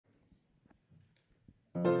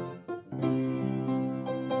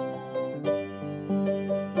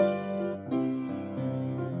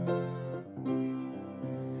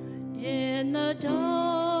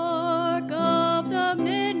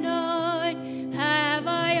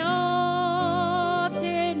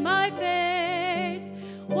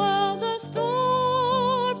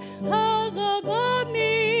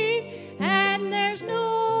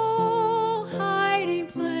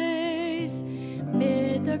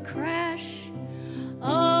crash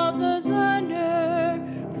of the thunder,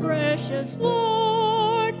 precious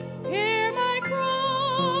Lord, hear my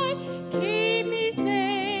cry, keep me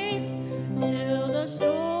safe till the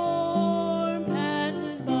storm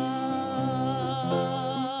passes by,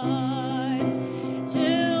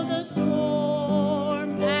 till the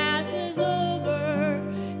storm passes over,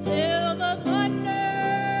 till the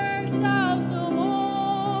thunder sounds no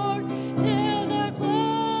more, till the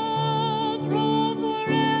clouds roll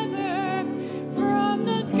forever from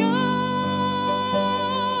the sky.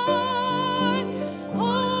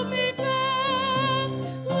 Hold me fast,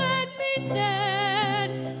 let me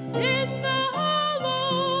stand in the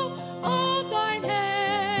hollow of thine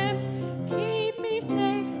hand. Keep me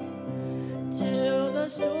safe till the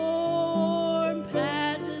storm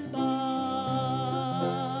passes by.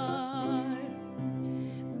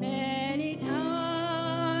 Many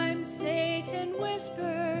times Satan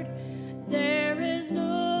whispered, there is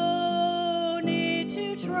no need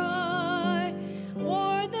to try,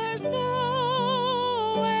 for there's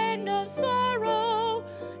no end of sorrow,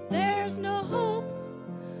 there's no hope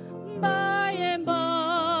by and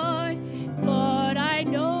by. But I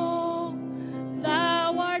know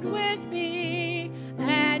thou art with me,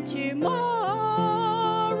 and tomorrow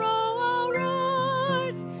I'll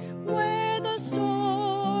rise where the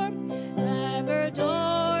storm ever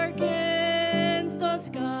darkens the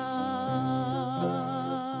skies.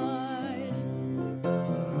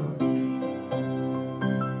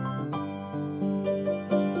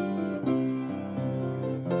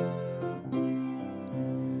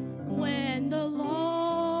 When the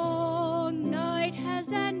long night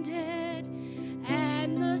has ended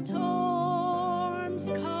and the storms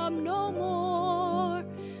come no more,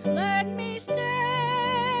 let me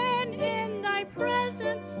stand in thy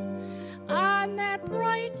presence on that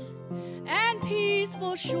bright and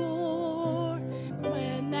peaceful shore.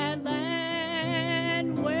 When that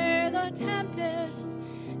land where the tempest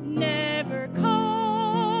never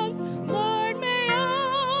comes, Lord, may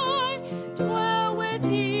I dwell with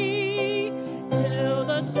thee till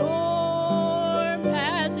the storm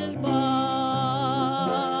passes by,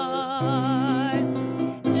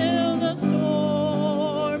 till the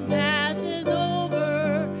storm passes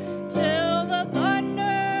over, till the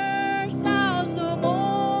thunder sounds no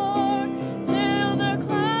more, till the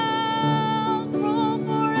clouds roll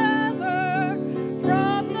forever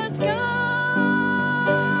from the sky.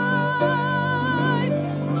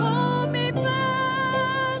 Hold me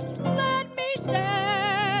fast, let me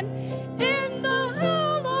stand in the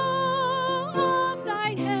hollow of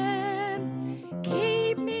thine hand.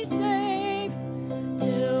 Keep me safe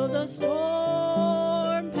till the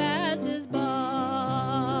storm passes by.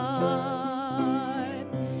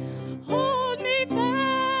 Hold me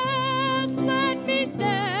fast, let me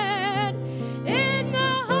stand in the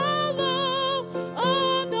hollow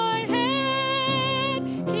of thy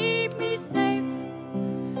hand. Keep me safe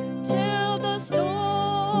till the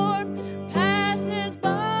storm passes by.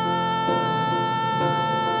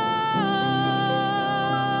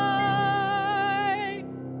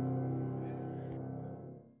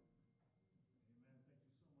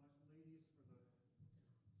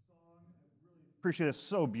 Appreciate it.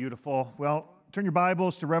 So beautiful. Well, turn your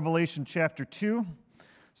Bibles to Revelation chapter 2,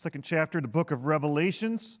 second chapter, the book of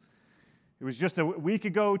Revelations. It was just a week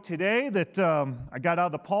ago today that I got out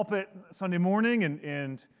of the pulpit Sunday morning,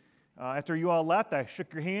 and after you all left, I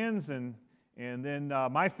shook your hands, and then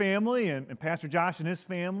my family and Pastor Josh and his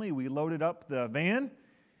family, we loaded up the van,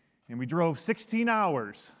 and we drove 16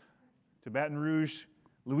 hours to Baton Rouge,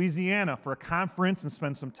 Louisiana for a conference and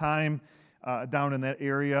spent some time down in that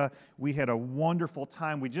area. We had a wonderful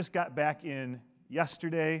time. We just got back in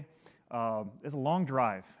yesterday. It's a long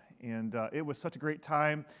drive, and it was such a great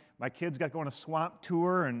time. My kids got to go on a swamp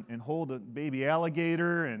tour and hold a baby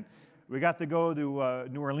alligator, and we got to go to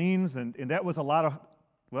New Orleans, and that was well,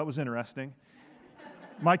 that was interesting.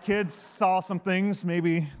 My kids saw some things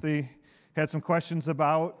maybe they had some questions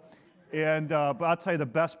about, but I'll tell you, the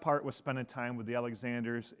best part was spending time with the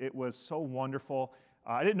Alexanders. It was so wonderful.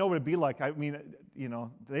 I didn't know what it'd be like. I mean, you know,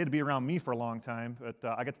 they had to be around me for a long time, but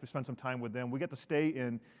I got to spend some time with them. We got to stay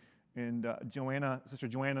in Sister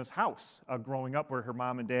Joanna's house growing up, where her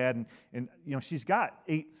mom and dad, and you know, she's got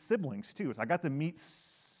 8 siblings too. So I got to meet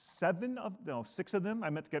 6 of them. I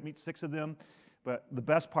got to meet 6 of them. But the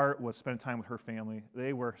best part was spending time with her family.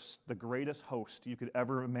 They were the greatest host you could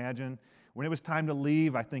ever imagine. When it was time to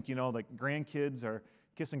leave, I think, you know, the grandkids are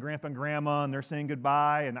kissing Grandpa and Grandma, and they're saying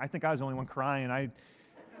goodbye, and I think I was the only one crying.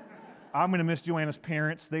 I'm going to miss Joanna's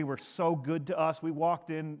parents. They were so good to us. We walked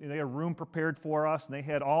in, and they had a room prepared for us, and they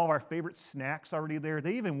had all of our favorite snacks already there.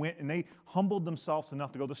 They even went and they humbled themselves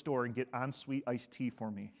enough to go to the store and get en-suite iced tea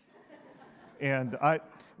for me. And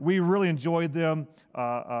we really enjoyed them.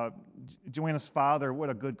 Joanna's father, what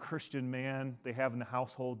a good Christian man they have in the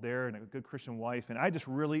household there, and a good Christian wife. And I just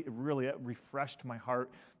really it refreshed my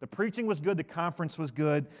heart. The preaching was good, the conference was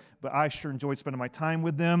good, but I sure enjoyed spending my time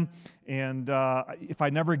with them. And if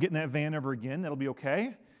I never get in that van ever again, that'll be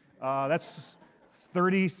okay. That's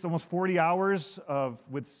 30, almost 40 hours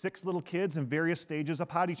with 6 little kids in various stages of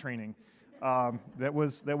potty training. That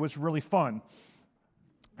was really fun.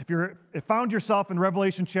 If you found yourself in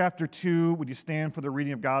Revelation chapter 2, would you stand for the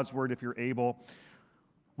reading of God's word if you're able?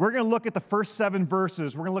 We're going to look at the first 7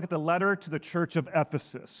 verses. We're going to look at the letter to the church of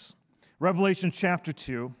Ephesus. Revelation chapter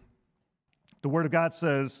 2, the word of God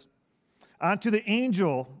says, "Unto the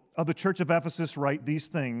angel of the church of Ephesus write these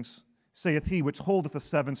things, saith he which holdeth the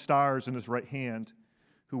 7 stars in his right hand,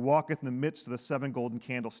 who walketh in the midst of the 7 golden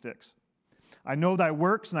candlesticks. I know thy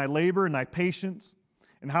works and thy labor and thy patience,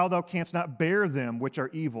 and how thou canst not bear them which are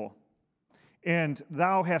evil. And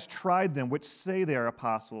thou hast tried them which say they are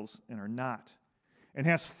apostles and are not, and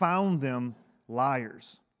hast found them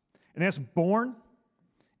liars, and hast borne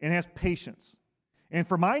and hast patience, and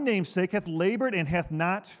for my name's sake hath labored and hath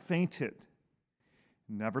not fainted.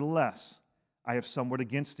 Nevertheless, I have somewhat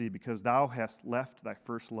against thee, because thou hast left thy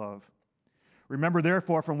first love. Remember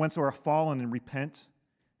therefore from whence thou art fallen, and repent,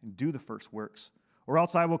 and do the first works. Or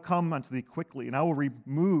else I will come unto thee quickly, and I will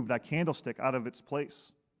remove thy candlestick out of its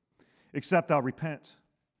place, except thou repent.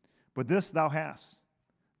 But this thou hast,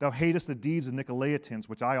 thou hatest the deeds of Nicolaitans,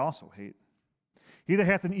 which I also hate. He that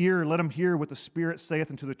hath an ear, let him hear what the Spirit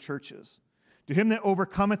saith unto the churches. To him that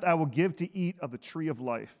overcometh I will give to eat of the tree of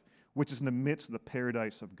life, which is in the midst of the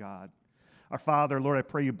paradise of God." Our Father, Lord, I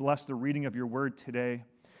pray you bless the reading of your word today.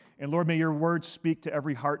 And Lord, may your word speak to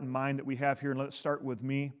every heart and mind that we have here, and let it start with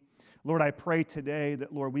me. Lord, I pray today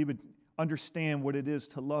that, Lord, we would understand what it is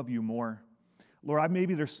to love you more. Lord,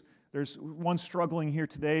 maybe there's one struggling here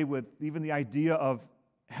today with even the idea of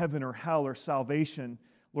heaven or hell or salvation.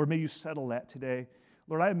 Lord, may you settle that today.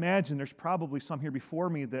 Lord, I imagine there's probably some here before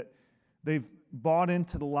me that they've bought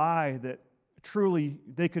into the lie that truly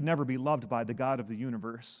they could never be loved by the God of the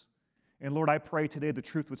universe. And Lord, I pray today the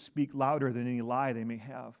truth would speak louder than any lie they may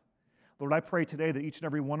have. Lord, I pray today that each and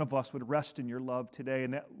every one of us would rest in your love today,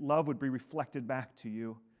 and that love would be reflected back to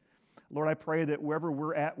you. Lord, I pray that wherever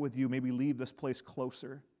we're at with you, may we leave this place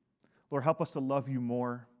closer. Lord, help us to love you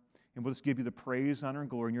more, and we'll just give you the praise, honor,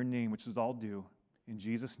 and glory in your name, which is all due. In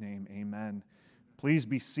Jesus' name, amen. Please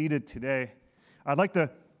be seated today. I'd like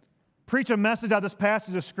to preach a message out of this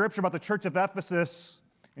passage of Scripture about the church of Ephesus,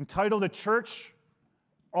 entitled "A Church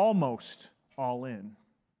Almost All In."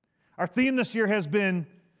 Our theme this year has been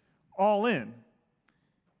all in.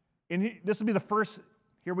 And this will be the first,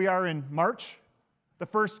 here we are in March, the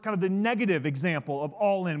first kind of the negative example of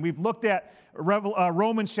all in. We've looked at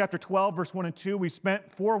Romans chapter 12, verse 1 and 2. We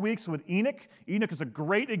spent 4 weeks with Enoch. Enoch is a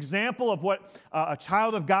great example of what a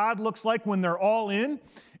child of God looks like when they're all in.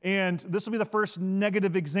 And this will be the first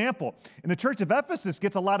negative example. And the church of Ephesus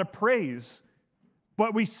gets a lot of praise,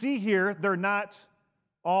 but we see here they're not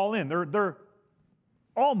all in. They're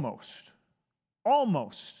almost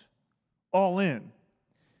all in.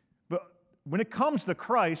 But when it comes to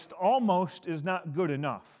Christ, almost is not good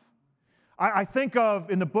enough. I think of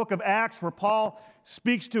in the book of Acts where Paul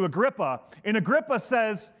speaks to Agrippa, and Agrippa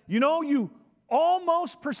says, you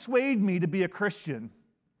almost persuade me to be a Christian.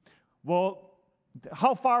 Well,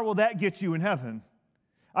 how far will that get you in heaven?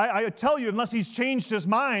 I tell you, unless he's changed his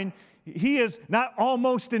mind, he is not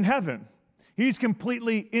almost in heaven. He's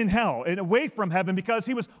completely in hell and away from heaven, because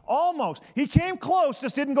he came close,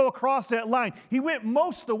 just didn't go across that line. He went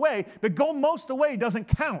most of the way, but go most of the way doesn't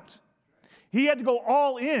count. He had to go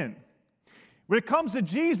all in. When it comes to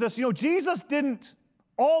Jesus, Jesus didn't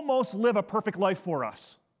almost live a perfect life for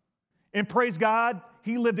us. And praise God,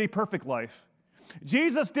 he lived a perfect life.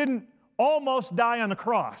 Jesus didn't almost die on the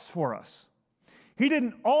cross for us. He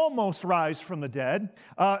didn't almost rise from the dead.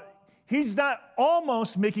 He's not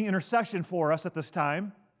almost making intercession for us at this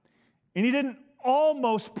time, and he didn't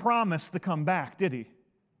almost promise to come back, did he?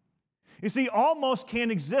 You see, almost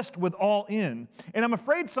can't exist with all in. And I'm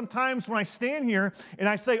afraid sometimes when I stand here and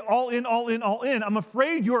I say all in, all in, all in, I'm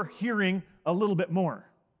afraid you're hearing a little bit more.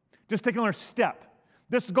 Just take another step.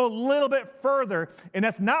 Just go a little bit further, and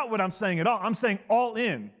that's not what I'm saying at all. I'm saying all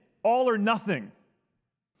in, all or nothing.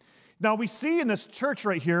 Now, we see in this church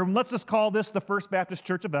right here, and let's just call this the First Baptist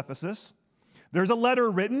Church of Ephesus. There's a letter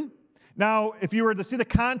written. Now, if you were to see the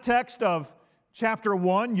context of chapter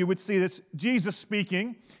 1, you would see this Jesus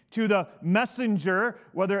speaking to the messenger,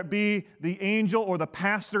 whether it be the angel or the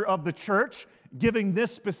pastor of the church, giving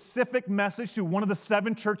this specific message to one of the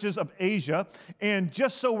 7 churches of Asia. And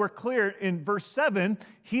just so we're clear, in verse 7,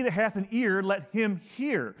 he that hath an ear, let him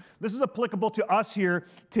hear. This is applicable to us here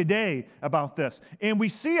today about this. And we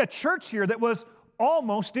see a church here that was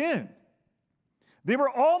almost in. They were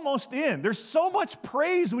almost in. There's so much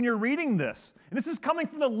praise when you're reading this. And this is coming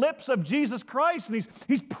from the lips of Jesus Christ, and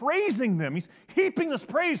he's praising them. He's heaping this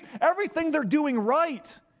praise, everything they're doing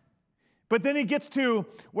right. But then he gets to,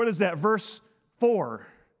 what is that, verse 4. And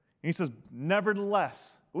he says,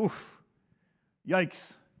 nevertheless, oof,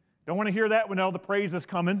 yikes. Don't want to hear that when all the praise is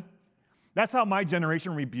coming. That's how my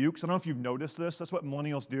generation rebukes. I don't know if you've noticed this. That's what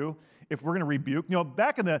millennials do. If we're going to rebuke,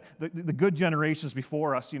 back in the good generations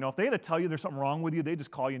before us, if they had to tell you there's something wrong with you, they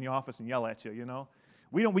just call you in the office and yell at you,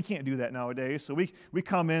 We can't do that nowadays. So we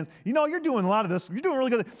come in, you're doing a lot of this. You're doing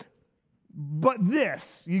really good. But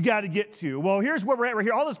this, you got to get to. Well, here's where we're at right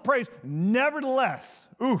here. All this praise, nevertheless,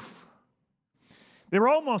 oof. They were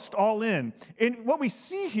almost all in. And what we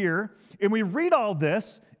see here, and we read all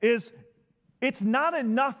this, is it's not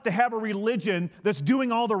enough to have a religion that's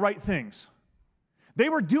doing all the right things. They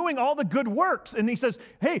were doing all the good works. And he says,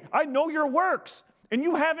 hey, I know your works. And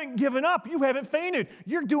you haven't given up. You haven't fainted.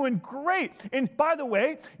 You're doing great. And by the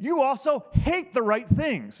way, you also hate the right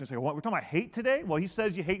things. You say, what? We're talking about hate today? Well, he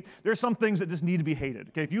says you hate. There's some things that just need to be hated.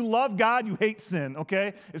 Okay, if you love God, you hate sin.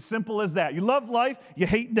 Okay, as simple as that. You love life, you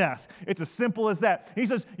hate death. It's as simple as that. And he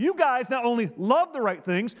says, you guys not only love the right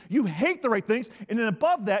things, you hate the right things, and then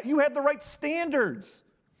above that, you have the right standards.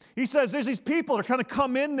 He says there's these people that are trying to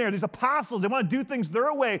come in there, these apostles, they want to do things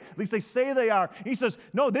their way, at least they say they are. He says,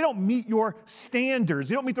 no, they don't meet your standards.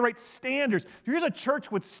 They don't meet the right standards. Here's a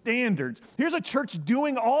church with standards. Here's a church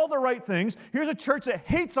doing all the right things. Here's a church that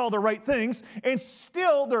hates all the right things, and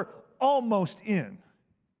still they're almost in.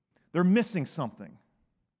 They're missing something.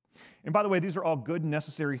 And by the way, these are all good and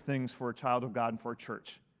necessary things for a child of God and for a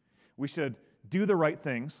church. We should do the right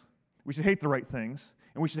things. We should hate the right things.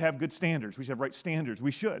 And we should have good standards. We should have right standards.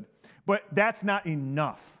 We should. But that's not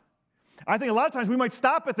enough. I think a lot of times we might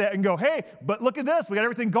stop at that and go, hey, but look at this. We got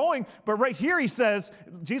everything going. But right here Jesus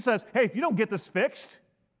says, hey, if you don't get this fixed,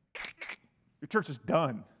 your church is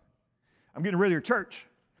done. I'm getting rid of your church.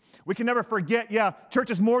 We can never forget,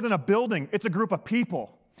 church is more than a building. It's a group of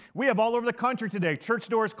people. We have all over the country today, church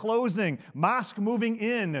doors closing, mosque moving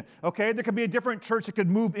in, okay? There could be a different church that could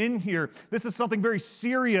move in here. This is something very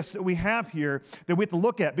serious that we have here that we have to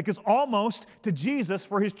look at, because almost to Jesus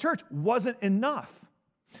for his church wasn't enough.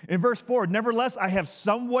 In verse 4, nevertheless, I have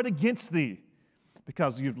somewhat against thee,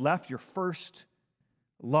 because you've left your first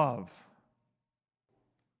love.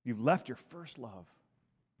 You've left your first love.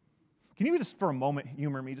 Can you just for a moment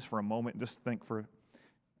humor me, just for a moment, and just think for a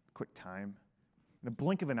quick time? In the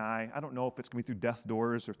blink of an eye, I don't know if it's going to be through death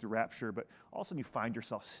doors or through rapture, but all of a sudden you find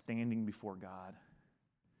yourself standing before God.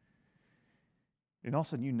 And all of a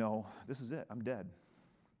sudden this is it. I'm dead.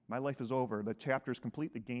 My life is over. The chapter is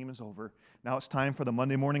complete. The game is over. Now it's time for the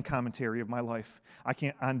Monday morning commentary of my life. I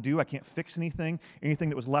can't undo. I can't fix anything. Anything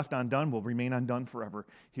that was left undone will remain undone forever.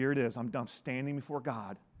 Here it is. I'm done standing before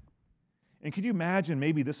God. And could you imagine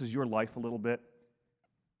maybe this is your life a little bit?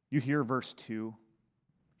 You hear verse 2.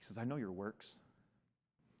 He says, I know your works.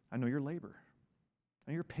 I know your labor.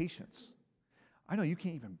 I know your patience. I know you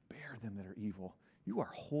can't even bear them that are evil. You are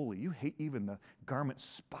holy. You hate even the garment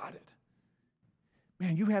spotted.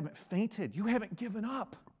 Man, you haven't fainted. You haven't given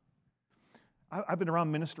up. I've been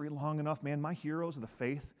around ministry long enough, man. My heroes of the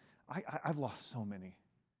faith, I've lost so many.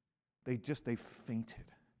 They've fainted.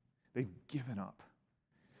 They've given up.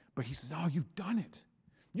 But he says, oh, you've done it.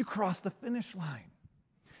 You crossed the finish line.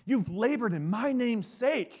 You've labored in my name's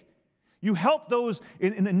sake. You helped those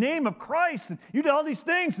in the name of Christ. And you did all these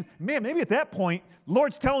things. Man, maybe at that point, the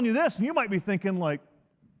Lord's telling you this, and you might be thinking like,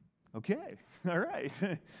 okay, all right.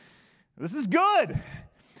 This is good.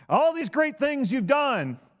 All these great things you've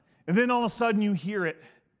done. And then all of a sudden you hear it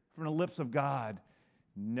from the lips of God.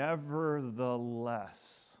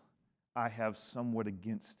 Nevertheless, I have somewhat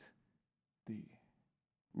against thee.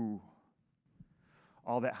 Ooh.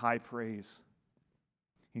 All that high praise.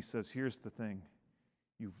 He says, here's the thing.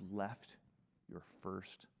 You've left your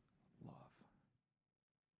first love.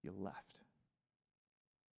 You left.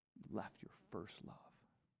 You left your first love.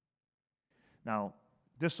 Now,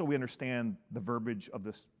 just so we understand the verbiage of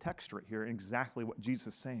this text right here and exactly what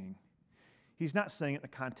Jesus is saying, he's not saying it in the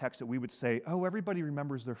context that we would say, oh, everybody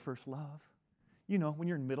remembers their first love. When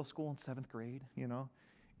you're in middle school in 7th grade, and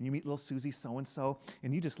you meet little Susie so-and-so,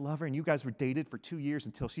 and you just love her, and you guys were dated for 2 years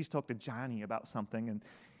until she talked to Johnny about something, and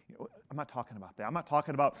I'm not talking about that. I'm not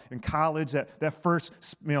talking about in college that first,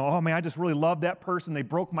 oh man, I just really love that person. They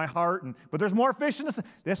broke my heart. But there's more fish in this.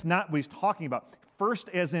 That's not what he's talking about. First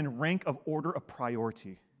as in rank of order of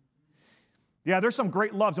priority. Yeah, there's some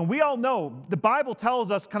great loves. And we all know the Bible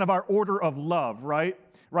tells us kind of our order of love, right?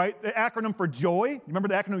 Right? The acronym for joy. You remember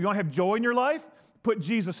the acronym? You want to have joy in your life? Put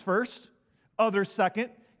Jesus first. Others second.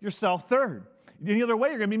 Yourself third. Any other way,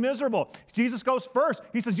 you're going to be miserable. Jesus goes first.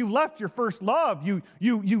 He says, you left your first love. You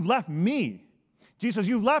left me. Jesus says,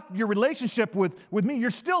 you left your relationship with me. You're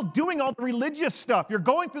still doing all the religious stuff. You're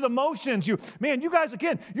going through the motions. You guys,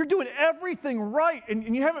 again, you're doing everything right,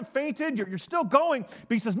 and you haven't fainted. You're still going.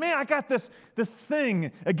 But he says, man, I got this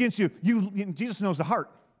thing against you. Jesus knows the heart.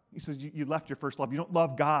 He says, you left your first love. You don't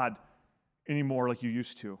love God anymore like you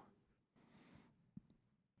used to.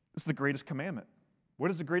 This is the greatest commandment. What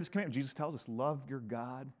is the greatest commandment? Jesus tells us, love your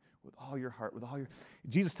God with all your heart, with all your...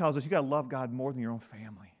 Jesus tells us you got to love God more than your own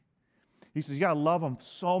family. He says you got to love them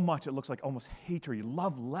so much it looks like almost hatred. You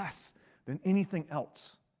love less than anything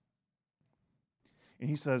else. And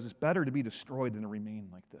he says it's better to be destroyed than to remain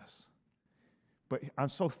like this. But I'm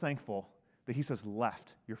so thankful that he says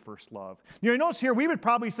left your first love. You notice here we would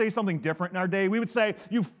probably say something different in our day. We would say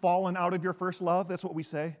you've fallen out of your first love. That's what we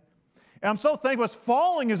say. And I'm so thankful.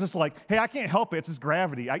 Falling is just like, hey, I can't help it. It's just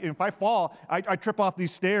gravity. If I fall, I trip off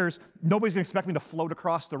these stairs. Nobody's going to expect me to float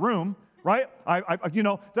across the room, right?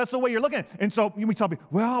 That's the way you're looking at it. And so we tell people,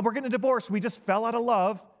 well, we're getting a divorce. We just fell out of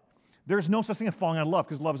love. There's no such thing as falling out of love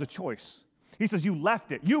because love is a choice. He says you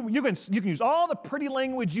left it. You can use all the pretty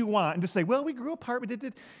language you want and just say, well, we grew apart. We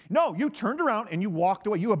did. No, you turned around and you walked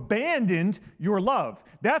away. You abandoned your love.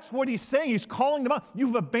 That's what he's saying. He's calling them out.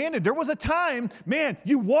 You've abandoned. There was a time, man,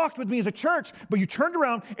 you walked with me as a church, but you turned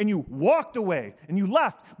around and you walked away and you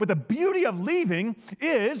left. But the beauty of leaving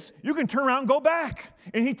is you can turn around and go back.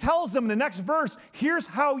 And he tells them in the next verse, here's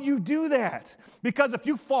how you do that. Because if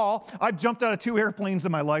you fall, I've jumped out of 2 airplanes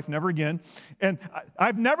in my life, never again. And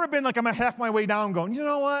I've never been like I'm half my way down going, you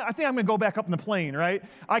know what? I think I'm going to go back up in the plane, right?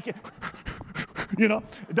 I can't,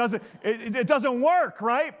 it doesn't work,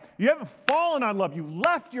 right? You haven't fallen on love. You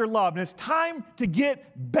left your love. And it's time to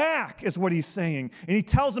get back is what he's saying. And he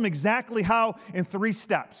tells them exactly how in 3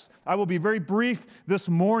 steps. I will be very brief this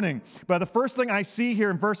morning. But the first thing I see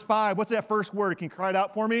here in verse 5, what's that first word? Can you cry it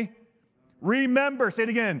out for me? Remember. Say it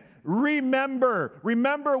again. Remember.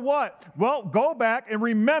 Remember what? Well, go back and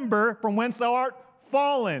remember from whence thou art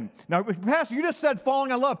fallen. Now, Pastor, you just said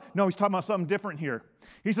falling on love. No, he's talking about something different here.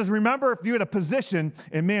 He says, remember if you had a position,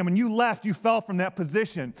 and man, when you left, you fell from that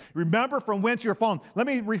position. Remember from whence you're fallen. Let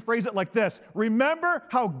me rephrase it like this. Remember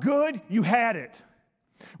how good you had it.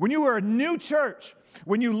 When you were a new church,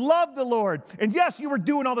 when you loved the Lord, and yes, you were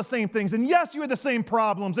doing all the same things, and yes, you had the same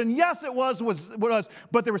problems, and yes, it was,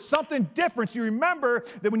 but there was something different. So you remember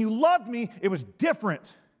that when you loved me, it was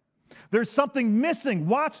different. There's something missing.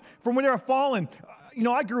 Watch from when they were fallen.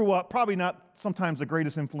 I grew up, probably not sometimes the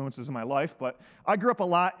greatest influences in my life, but I grew up a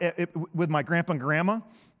lot with my grandpa and grandma.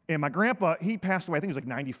 And my grandpa, he passed away, I think he was like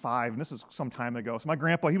 95, and this is some time ago. So my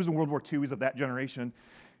grandpa, he was in World War II. He's of that generation.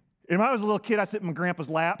 And when I was a little kid, I'd sit in my grandpa's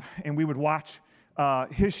lap, and we would watch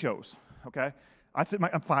his shows, okay?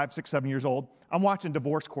 I'm 5, 6, 7 years old. I'm watching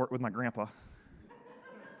Divorce Court with my grandpa.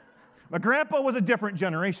 My grandpa was a different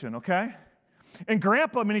generation, okay? And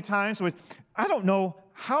grandpa, many times, I don't know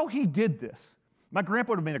how he did this. My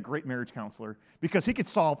grandpa would have been a great marriage counselor because he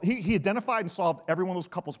identified and solved every one of those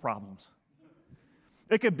couples' problems.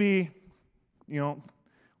 It could be,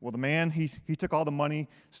 the man, he took all the money,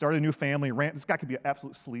 started a new family, this guy could be an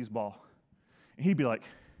absolute sleazeball. And he'd be like,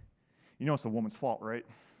 it's the woman's fault, right?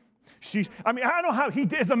 I don't know how he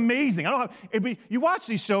did. It's amazing. I don't know how. You watch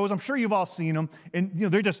these shows. I'm sure you've all seen them, and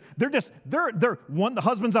they're one. The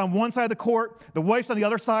husband's on one side of the court, the wife's on the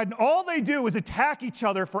other side, and all they do is attack each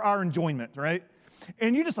other for our enjoyment, right?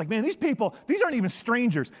 And you're just like, man, these people, these aren't even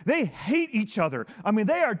strangers. They hate each other.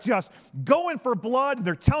 They are just going for blood.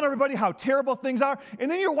 They're telling everybody how terrible things are. And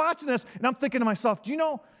then you're watching this, and I'm thinking to myself, do you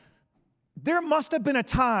know, there must have been a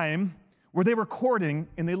time where they were courting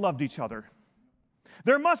and they loved each other.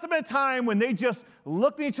 There must have been a time when they just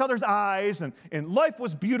looked in each other's eyes and life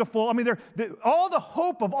was beautiful. All the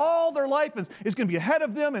hope of all their life is going to be ahead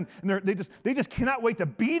of them, and they just cannot wait to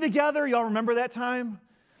be together. Y'all remember that time?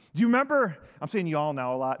 Do you remember? I'm saying y'all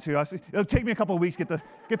now a lot too. It'll take me a couple of weeks to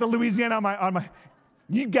get the Louisiana on my.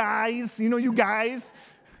 You guys, you guys.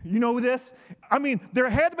 You know this? I mean, there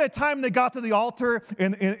had to be a time they got to the altar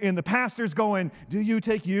and the pastor's going, do you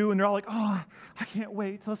take you? And they're all like, oh, I can't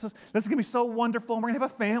wait. This is going to be so wonderful. And we're going to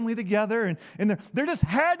have a family together. And there just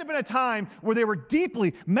had to have been a time where they were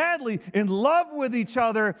deeply, madly in love with each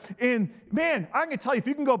other. And man, I'm going to tell you, if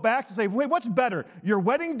you can go back to say, wait, what's better? Your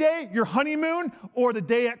wedding day, your honeymoon, or the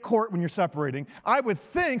day at court when you're separating? I would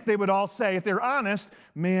think they would all say, if they're honest,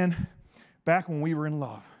 man, back when we were in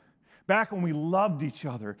love. Back when we loved each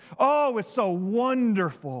other. Oh, it's so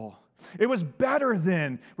wonderful. It was better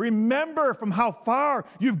then. Remember from how far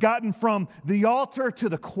you've gotten from the altar to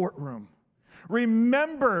the courtroom.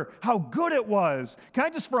 Remember how good it was. Can I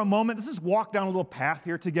just for a moment, let's just walk down a little path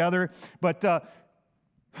here together. But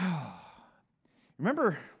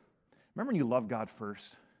remember when you loved God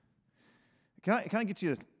first? Can I get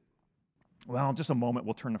you, well, in just a moment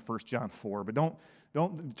we'll turn to 1 John 4. But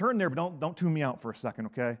don't turn there, but don't tune me out for a second,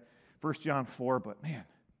 okay? 1 John 4, but man,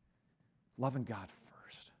 loving God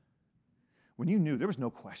first. When you knew, there was no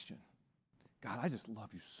question. God, I just love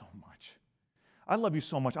you so much. I love you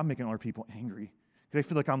so much, I'm making other people angry because they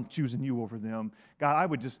feel like I'm choosing you over them. God,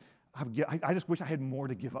 I just wish I had more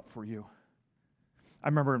to give up for you. I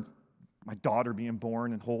remember my daughter being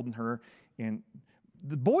born and holding her, and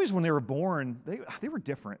the boys, when they were born, they were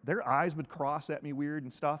different. Their eyes would cross at me weird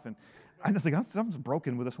and stuff, and I was like, something's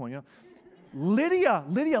broken with this one, you know.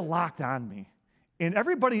 Lydia locked on me. And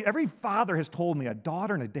every father has told me a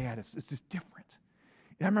daughter and a dad, it's just different.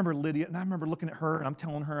 And I remember Lydia, and I remember looking at her, and I'm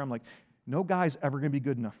telling her, I'm like, no guy's ever going to be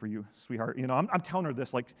good enough for you, sweetheart. You know, I'm telling her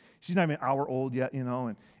this, like, she's not even an hour old yet, you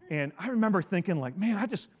know. And I remember thinking, like, man, I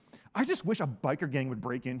just wish a biker gang would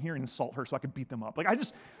break in here and insult her so I could beat them up. Like,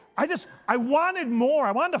 I wanted more.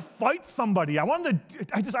 I wanted to fight somebody. I don't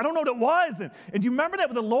know what it was. And do you remember that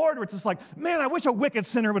with the Lord where it's just like, man, I wish a wicked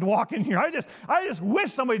sinner would walk in here. I just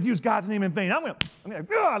wish somebody would use God's name in vain.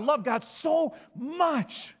 I love God so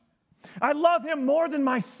much. I love him more than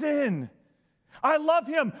my sin. I love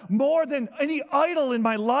him more than any idol in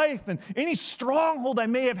my life and any stronghold I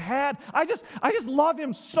may have had. I just love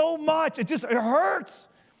him so much. It hurts.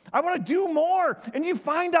 I want to do more. And you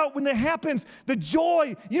find out when that happens, the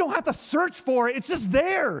joy, you don't have to search for it. It's just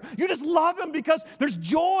there. You just love him because there's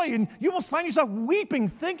joy. And you almost find yourself weeping,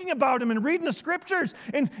 thinking about him and reading the scriptures.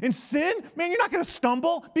 And sin, man, you're not going to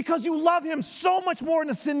stumble because you love him so much more than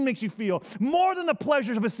the sin makes you feel, more than the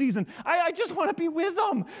pleasures of a season. I just want to be with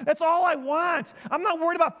him. That's all I want. I'm not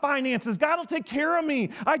worried about finances. God will take care of me.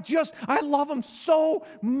 I love him so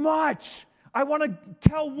much. I want to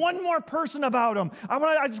tell one more person about him.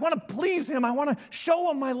 I just want to please him. I want to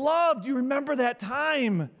show him my love. Do you remember that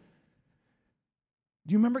time?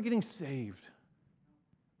 Do you remember getting saved?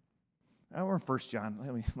 We're in 1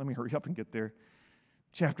 John. Let me hurry up and get there.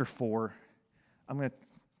 Chapter 4. It's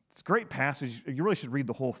a great passage. You really should read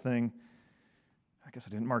the whole thing. I guess I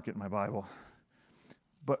didn't mark it in my Bible.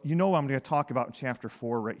 But you know what I'm going to talk about in chapter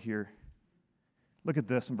 4 right here. Look at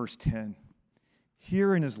this in verse 10.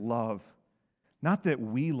 Herein is love. Not that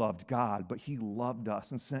we loved God, but he loved us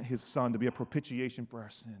and sent his son to be a propitiation for our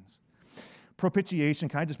sins. Propitiation,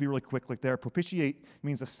 can I just be really quick like there? Propitiate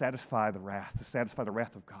means to satisfy the wrath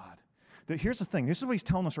of God. Here's the thing. This is what he's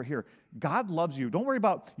telling us right here. God loves you. Don't worry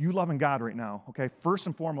about you loving God right now, okay? First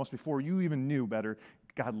and foremost, before you even knew better,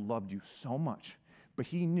 God loved you so much. But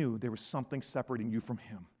he knew there was something separating you from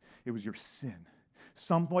him. It was your sin.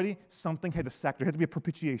 Something had to sacrifice. There had to be a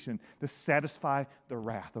propitiation to satisfy the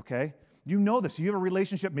wrath, okay? You know this. You have a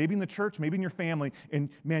relationship, maybe in the church, maybe in your family, and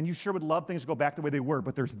man, you sure would love things to go back the way they were,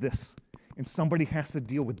 but there's this, and somebody has to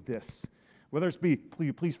deal with this. Whether it's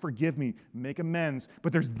please forgive me, make amends,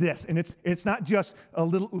 but there's this, and it's not just a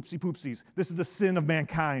little oopsie-poopsies. This is the sin of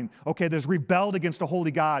mankind, okay? There's rebelled against a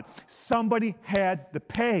holy God. Somebody had to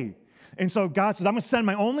pay. And so God says, I'm going to send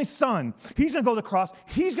my only son. He's going to go to the cross.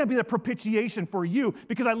 He's going to be the propitiation for you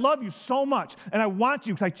because I love you so much and I want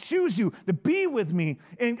you because I choose you to be with me.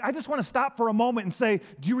 And I just want to stop for a moment and say,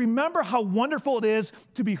 do you remember how wonderful it is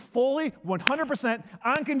to be fully, 100%,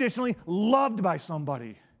 unconditionally loved by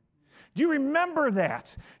somebody? Do you remember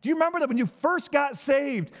that? Do you remember that when you first got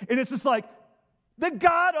saved and it's just like, the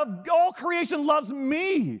God of all creation loves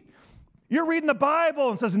me? You're reading the Bible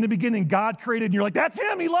and it says in the beginning, God created, and you're like, that's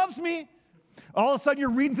him, he loves me. All of a sudden you're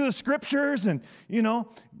reading through the scriptures and,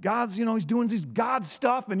 God's, he's doing these God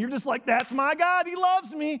stuff and you're just like, that's my God, he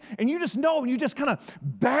loves me. And you just know, and you just kind of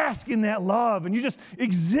bask in that love and you just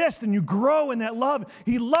exist and you grow in that love.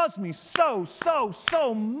 He loves me so, so,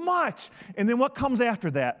 so much. And then what comes after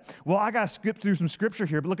that? Well, I got to skip through some scripture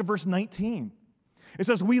here, but look at verse 19. It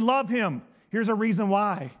says, we love him. Here's a reason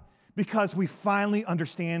why. Because we finally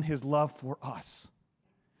understand his love for us.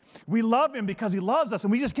 We love him because he loves us,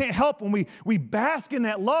 and we just can't help when we bask in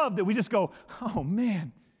that love that we just go, oh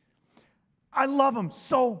man, I love him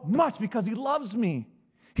so much because he loves me.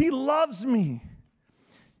 He loves me.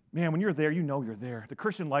 Man, when you're there, you know you're there. The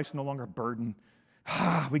Christian life's no longer a burden.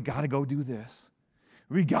 We got to go do this.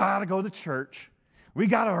 We got to go to church. We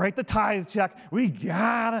got to write the tithe check. We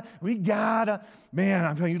got to. Man,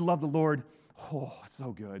 I'm telling you, you love the Lord. Oh, it's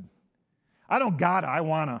so good. I don't got to, I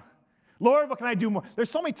want to. Lord, what can I do more?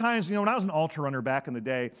 There's so many times, when I was an ultra runner back in the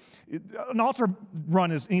day, an ultra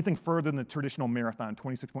run is anything further than the traditional marathon,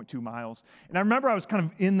 26.2 miles. And I remember I was kind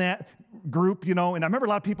of in that group, and I remember a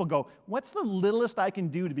lot of people go, what's the littlest I can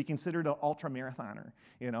do to be considered an ultra marathoner?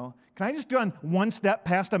 Can I just do on one step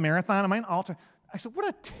past a marathon? Am I an ultra? I said, what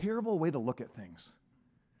a terrible way to look at things.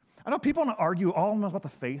 I know people want to argue all about the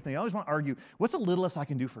faith, and they always want to argue, what's the littlest I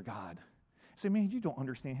can do for God? I say, man, you don't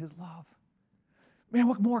understand his love. Man,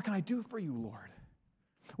 what more can I do for you, Lord?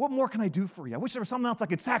 What more can I do for you? I wish there was something else I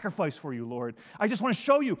could sacrifice for you, Lord. I just want to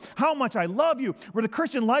show you how much I love you, where the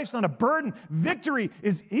Christian life's not a burden. Victory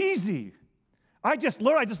is easy.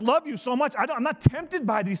 Lord, I just love you so much. I'm not tempted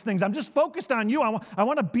by these things. I'm just focused on you. I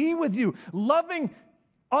want to be with you. Loving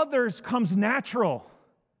others comes natural.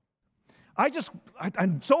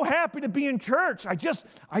 I'm so happy to be in church. I just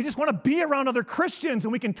want to be around other Christians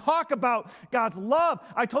and we can talk about God's love.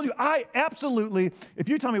 I told you, if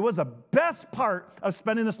you tell me what's the best part of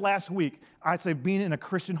spending this last week, I'd say being in a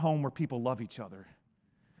Christian home where people love each other.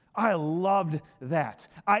 I loved that.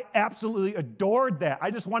 I absolutely adored that.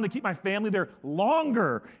 I just wanted to keep my family there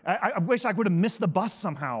longer. I wish I would have missed the bus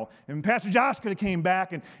somehow. And Pastor Josh could have came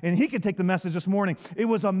back and he could take the message this morning. It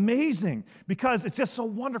was amazing because it's just so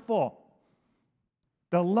wonderful.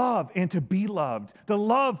 The love and to be loved. To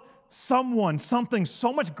love someone, something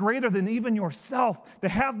so much greater than even yourself. To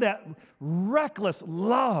have that reckless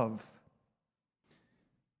love.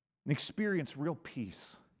 And experience real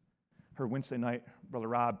peace. Heard Wednesday night, Brother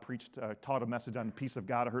Rob taught a message on the peace of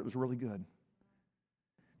God. I heard it was really good.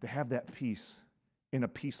 To have that peace in a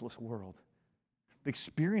peaceless world. To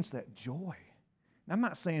experience that joy. And I'm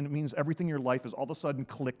not saying it means everything in your life is all of a sudden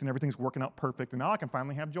clicked and everything's working out perfect and now I can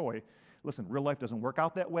finally have joy. Listen, real life doesn't work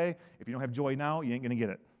out that way. If you don't have joy now, you ain't going to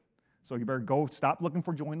get it. So you better stop looking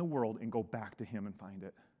for joy in the world and go back to him and find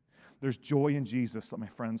it. There's joy in Jesus, my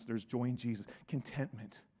friends. There's joy in Jesus.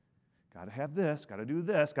 Contentment. Got to have this, got to do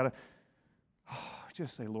this, got to...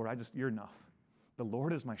 just say, Lord, you're enough. The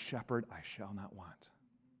Lord is my shepherd, I shall not want.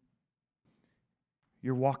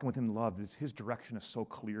 You're walking with him in love. His direction is so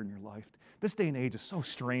clear in your life. This day and age is so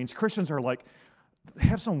strange. Christians are like,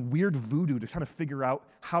 have some weird voodoo to try to figure out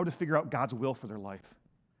how to figure out God's will for their life.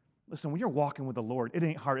 Listen, when you're walking with the Lord, it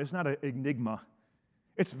ain't hard. It's not an enigma.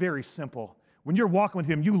 It's very simple. When you're walking with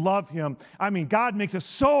him, you love him. God makes it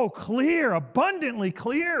so clear, abundantly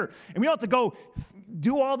clear. And we don't have to go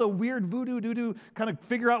do all the weird voodoo doo-doo, kind of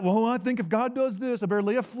figure out, well, I think if God does this, I better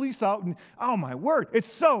lay a fleece out. And oh, my word,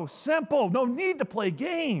 it's so simple. No need to play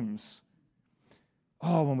games.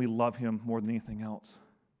 Oh, when we love him more than anything else.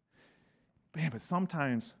 Man, but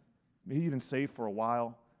sometimes, maybe you've been saved for a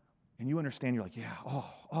while, and you understand, you're like, yeah,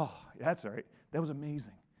 that's all right. That was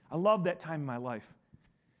amazing. I love that time in my life.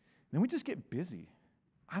 And then we just get busy.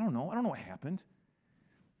 I don't know what happened.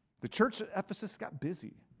 The church at Ephesus got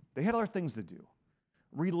busy. They had other things to do.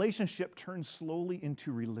 Relationship turned slowly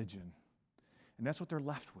into religion. And that's what they're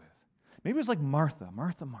left with. Maybe it was like Martha.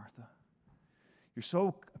 You're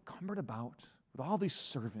so encumbered about with all these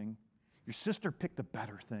serving. Your sister picked the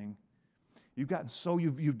better thing. You got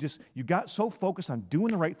so focused on doing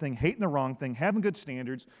the right thing, hating the wrong thing, having good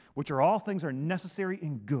standards, which are all things are necessary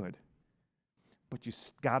and good. But you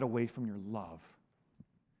got away from your love.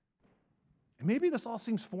 And maybe this all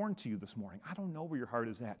seems foreign to you this morning. I don't know where your heart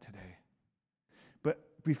is at today. But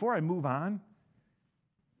before I move on,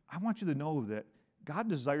 I want you to know that God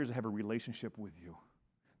desires to have a relationship with you.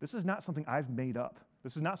 This is not something I've made up.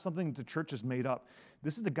 This is not something the church has made up.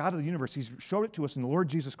 This is the God of the universe. He's showed it to us in the Lord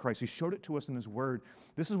Jesus Christ. He showed it to us in his word.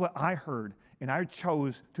 This is what I heard, and I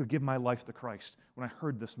chose to give my life to Christ when I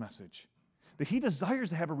heard this message. That he desires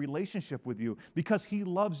to have a relationship with you because he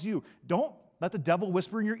loves you. Don't let the devil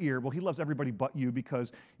whisper in your ear, well, he loves everybody but you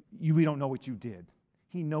because we don't know what you did.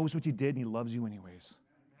 He knows what you did, and he loves you anyways.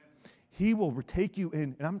 He will take you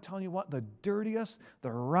in, and I'm telling you what, the dirtiest,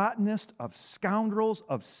 the rottenest of scoundrels,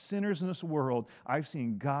 of sinners in this world, I've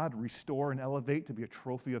seen God restore and elevate to be a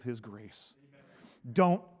trophy of his grace. Amen.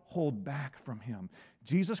 Don't hold back from him.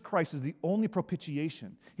 Jesus Christ is the only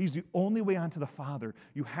propitiation. He's the only way onto the Father.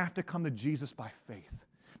 You have to come to Jesus by faith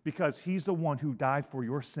because he's the one who died for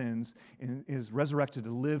your sins and is resurrected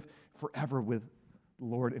to live forever with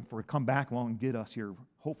Lord, and for come back along and get us here,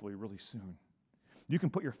 hopefully really soon. You can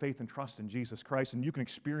put your faith and trust in Jesus Christ, and you can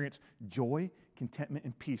experience joy, contentment,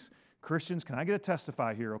 and peace. Christians, can I get a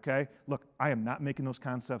testify here, okay? Look, I am not making those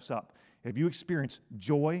concepts up. If you experience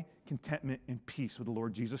joy, contentment, and peace with the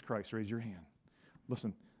Lord Jesus Christ, raise your hand.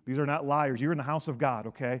 Listen, these are not liars. You're in the house of God,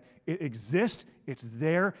 okay? It exists, it's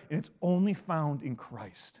there, and it's only found in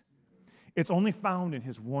Christ. It's only found in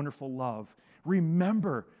His wonderful love.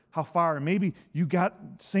 Remember how far, and maybe you got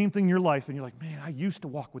same thing in your life, and you're like, man, I used to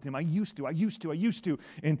walk with Him. I used to.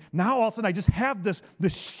 And now all of a sudden I just have this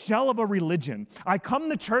shell of a religion. I come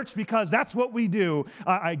to church because that's what we do.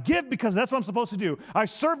 I give because that's what I'm supposed to do. I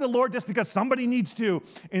serve the Lord just because somebody needs to.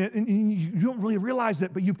 And you don't really realize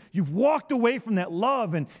it, but you've walked away from that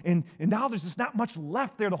love, and now there's just not much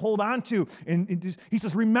left there to hold on to. And He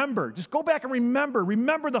says, remember, just go back and remember.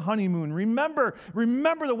 Remember the honeymoon. Remember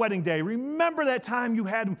the wedding day. Remember that time you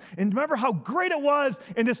had, and remember how great it was,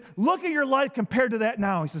 and just look at your life compared to that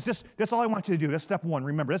now. He says, that's all I want you to do. That's step one.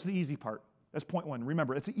 Remember, that's the easy part. That's point one.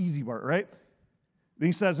 Remember, that's the easy part, right? Then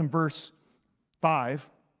he says in verse 5,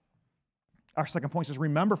 our second point says,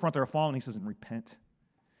 remember from what they're fallen. He says, and repent.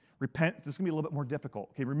 Repent. This is going to be a little bit more difficult.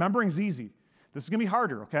 Okay, remembering is easy. This is going to be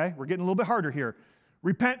harder, okay? We're getting a little bit harder here.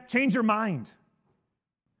 Repent, change your mind.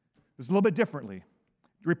 This is a little bit differently.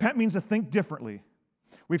 Repent means to think differently.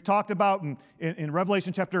 We've talked about in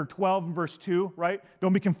Revelation chapter 12 and verse 2, right?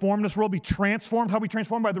 Don't be conformed to this world, be transformed. How are we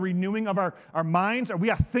transformed? By the renewing of our minds. Or we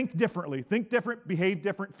have to think differently. Think different, behave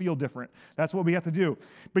different, feel different. That's what we have to do.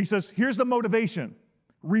 But he says, here's the motivation.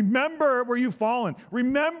 Remember where you've fallen.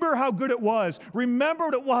 Remember how good it was. Remember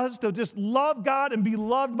what it was to just love God and be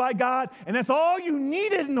loved by God. And that's all you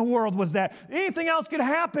needed in the world was that. Anything else could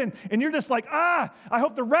happen. And you're just like, I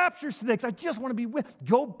hope the rapture sticks. I just want to be with.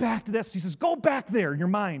 Go back to this. He says, go back there in your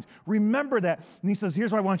mind. Remember that. And he says,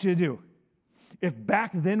 here's what I want you to do. If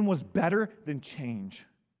back then was better, then change.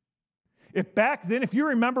 If back then, if you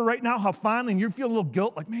remember right now how finally, and you feel a little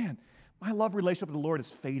guilt, like, man, my love relationship with the Lord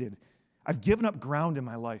has faded. I've given up ground in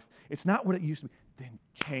my life. It's not what it used to be. Then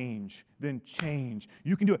change.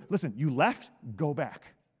 You can do it. Listen, you left, go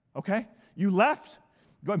back. Okay? You left.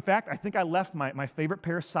 Go. In fact, I think I left my favorite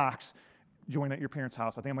pair of socks joined at your parents'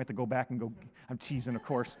 house. I think I might have to go back and go. I'm teasing, of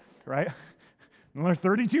course, right? Another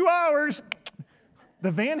 32 hours.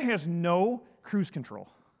 The van has no cruise control.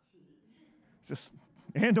 It's just,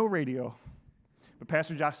 and no radio. But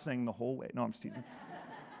Pastor Josh sang the whole way. No, I'm just teasing.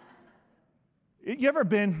 You ever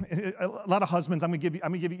been, a lot of husbands, I'm going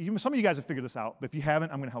to give you, some of you guys have figured this out, but if you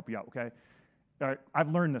haven't, I'm going to help you out, okay? All right, I've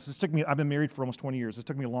learned this. I've been married for almost 20 years. It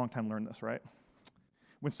took me a long time to learn this, right?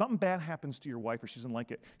 When something bad happens to your wife or she doesn't like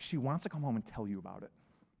it, she wants to come home and tell you about it.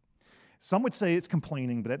 Some would say it's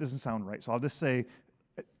complaining, but that doesn't sound right, so I'll just say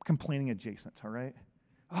complaining adjacent, all right?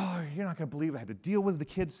 Oh, you're not going to believe I had to deal with the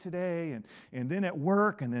kids today, and then at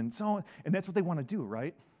work, and then so on, and that's what they want to do,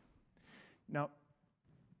 right? Now,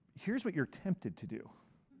 here's what you're tempted to do.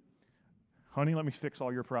 Honey, let me fix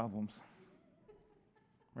all your problems.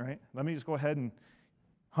 Right? Let me just go ahead and,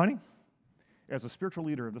 honey, as a spiritual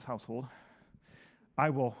leader of this household,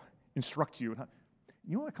 I will instruct you.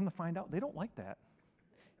 You know what I come to find out? They don't like that.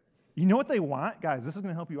 You know what they want? Guys, this is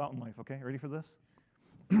going to help you out in life, okay? Ready for this?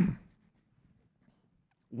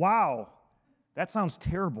 Wow, that sounds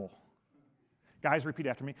terrible. Guys, repeat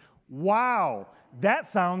after me. Wow, that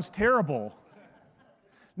sounds terrible.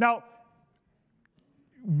 Now,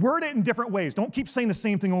 word it in different ways. Don't keep saying the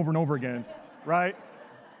same thing over and over again, right?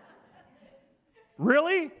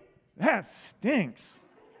 Really? That stinks.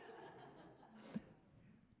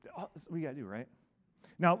 That's what we got to do, right?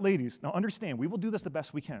 Now, ladies, understand, we will do this the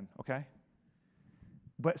best we can, okay?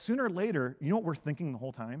 But sooner or later, you know what we're thinking the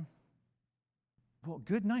whole time? Well,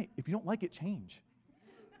 good night. If you don't like it, change.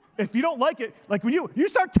 If you don't like it, like when you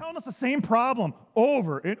start telling us the same problem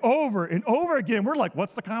over and over and over again, we're like,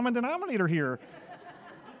 what's the common denominator here?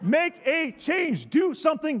 Make a change. Do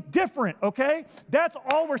something different, okay? That's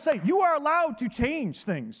all we're saying. You are allowed to change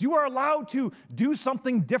things. You are allowed to do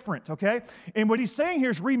something different, okay? And what he's saying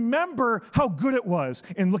here is remember how good it was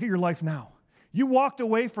and look at your life now. You walked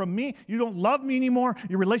away from me. You don't love me anymore.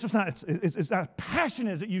 Your relationship's it's not as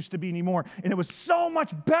passionate as it used to be anymore. And it was so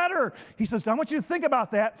much better. He says, I want you to think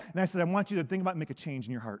about that. And I said, I want you to think about and make a change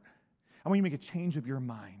in your heart. I want you to make a change of your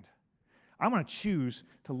mind. I want to choose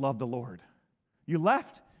to love the Lord. You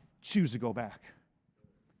left, choose to go back.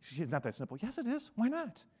 It's not that simple. Yes, it is. Why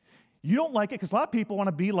not? You don't like it because a lot of people want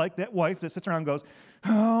to be like that wife that sits around and goes,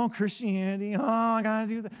 oh, Christianity, oh, I got to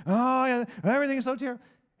do that. Oh, yeah, everything is so terrible.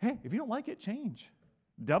 Hey, if you don't like it, change.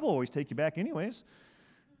 The devil will always take you back anyways.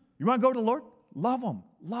 You want to go to the Lord? Love him.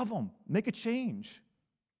 Love him. Make a change.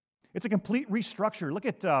 It's a complete restructure. Look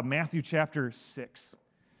at Matthew chapter 6.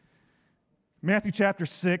 Matthew chapter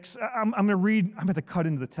 6. I'm going to read, I'm going to cut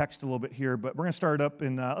into the text a little bit here, but we're going to start up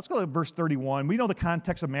in, let's go to verse 31. We know the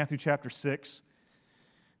context of Matthew chapter 6.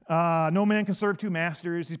 No man can serve two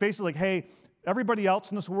masters. He's basically like, hey, everybody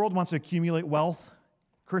else in this world wants to accumulate wealth.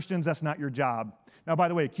 Christians, that's not your job. Now, by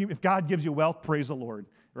the way, if God gives you wealth, praise the Lord,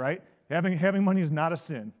 right? Having money is not a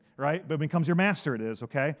sin, right? But when it becomes your master, it is,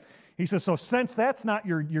 okay? He says, so since that's not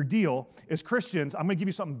your deal, as Christians, I'm going to give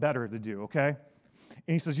you something better to do, okay?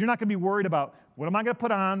 And he says, you're not going to be worried about what am I going to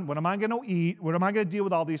put on, what am I going to eat, what am I going to deal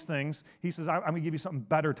with all these things. He says, I'm going to give you something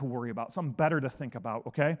better to worry about, something better to think about,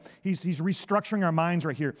 okay? He's restructuring our minds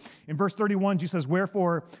right here. In verse 31, Jesus says,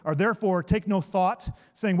 therefore, take no thought,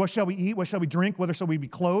 saying, what shall we eat, what shall we drink, whether shall we be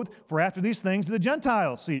clothed? For after these things do the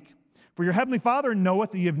Gentiles seek. For your heavenly Father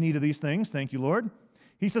knoweth that ye have need of these things. Thank you, Lord.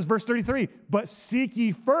 He says, verse 33, but seek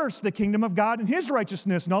ye first the kingdom of God and his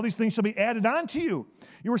righteousness, and all these things shall be added unto you.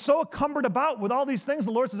 You were so encumbered about with all these things,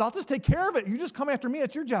 the Lord says, I'll just take care of it. You just come after me.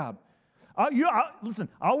 It's your job. Listen,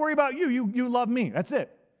 I'll worry about you. You love me. That's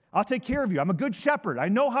it. I'll take care of you. I'm a good shepherd. I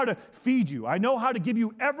know how to feed you. I know how to give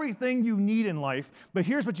you everything you need in life. But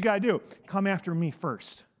here's what you got to do. Come after me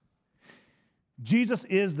first. Jesus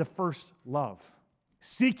is the first love.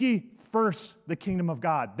 Seek ye first the kingdom of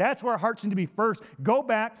God. That's where our hearts need to be first. Go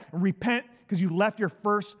back and repent because you left your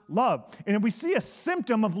first love. And if we see a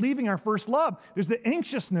symptom of leaving our first love, there's the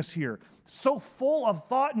anxiousness here. So full of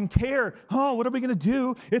thought and care. Oh, what are we going to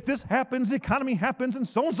do if this happens, the economy happens, and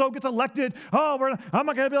so-and-so gets elected? Oh, I'm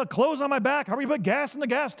not going to be able to close on my back. How are we going to put gas in the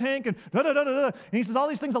gas tank? And da-da-da-da-da. And he says, all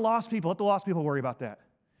these things are lost people. Let the lost people worry about that.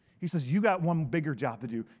 He says, you got one bigger job to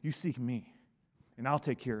do. You seek me, and I'll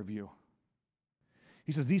take care of you.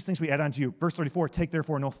 He says, these things we add unto you. Verse 34, take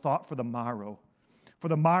therefore no thought for the morrow. For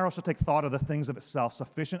the morrow shall take thought of the things of itself.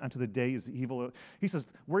 Sufficient unto the day is the evil. He says,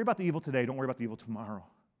 worry about the evil today. Don't worry about the evil tomorrow.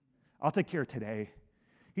 I'll take care of today.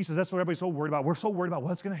 He says, that's what everybody's so worried about. We're so worried about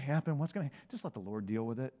what's going to happen. Just let the Lord deal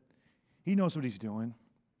with it. He knows what he's doing.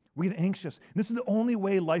 We get anxious. And this is the only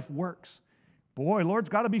way life works. Boy, Lord's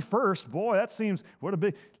got to be first. Boy, that seems, what a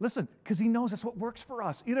big, listen, because he knows that's what works for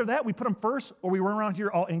us. Either that, we put him first, or we run around here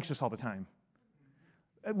all anxious all the time.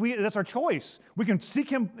 That's our choice. We can seek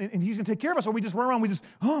him, and he's going to take care of us, or we just run around,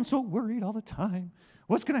 I'm so worried all the time.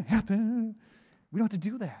 What's going to happen? We don't have to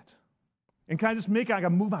do that. And can I just I got to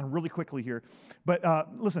move on really quickly here. But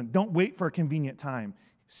listen, don't wait for a convenient time.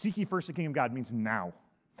 Seek ye first the kingdom of God means now.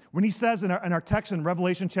 When he says in our text in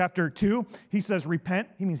Revelation chapter 2, he says repent,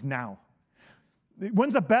 he means now.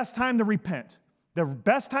 When's the best time to repent? The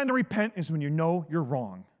best time to repent is when you know you're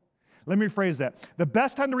wrong. Let me rephrase that. The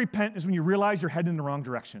best time to repent is when you realize you're heading in the wrong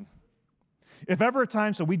direction. If ever a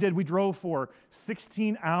time, we drove for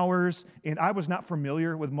 16 hours, and I was not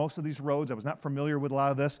familiar with most of these roads. I was not familiar with a lot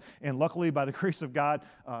of this, and luckily, by the grace of God,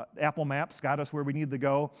 Apple Maps got us where we needed to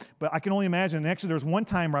go. But I can only imagine, and actually there was one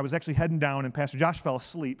time where I was actually heading down, and Pastor Josh fell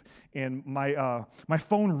asleep, and my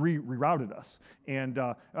phone rerouted us. And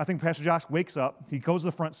I think Pastor Josh wakes up, he goes to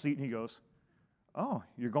the front seat, and he goes, oh,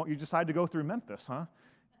 you decided to go through Memphis, huh?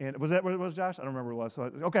 And was that what it was, Josh? I don't remember what it was.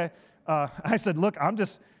 So, okay. I said, look,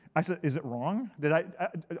 I said, is it wrong? Did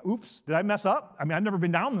I mess up? I mean, I've never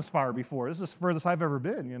been down this far before. This is the furthest I've ever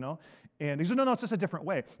been, And he said, no, it's just a different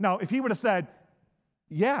way. Now, if he would have said,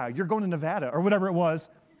 yeah, you're going to Nevada, or whatever it was,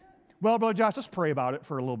 well, Brother Josh, let's pray about it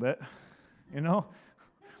for a little bit,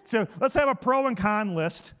 So let's have a pro and con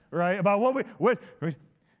list, right, about what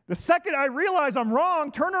the second I realize I'm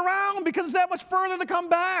wrong, turn around because it's that much further to come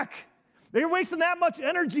back. You're wasting that much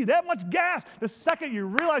energy, that much gas. The second you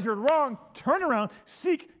realize you're wrong, turn around,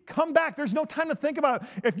 seek, come back. There's no time to think about it.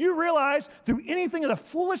 If you realize through anything of the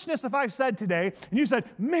foolishness that I've said today, and you said,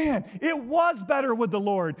 man, it was better with the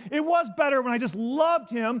Lord. It was better when I just loved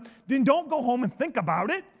him, then don't go home and think about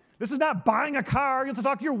it. This is not buying a car. You have to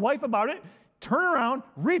talk to your wife about it. Turn around,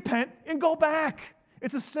 repent, and go back.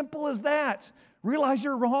 It's as simple as that. Realize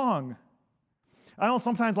you're wrong. I know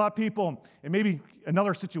sometimes a lot of people, and maybe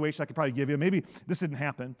another situation I could probably give you, maybe this didn't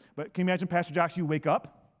happen, but can you imagine, Pastor Josh, you wake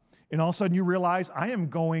up, and all of a sudden you realize I am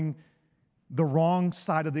going the wrong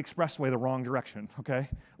side of the expressway, the wrong direction, okay?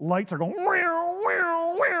 Lights are going,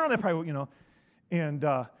 they probably, and,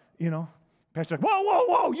 Pastor Josh,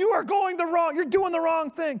 whoa, you're doing the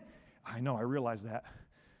wrong thing. I know, I realize that.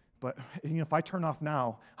 But, if I turn off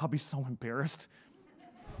now, I'll be so embarrassed.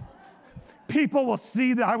 People will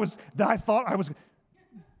see that I thought I was.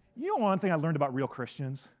 One thing I learned about real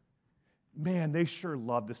Christians? Man, they sure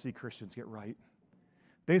love to see Christians get right.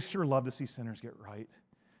 They sure love to see sinners get right.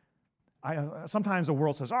 Sometimes the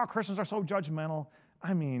world says, Christians are so judgmental.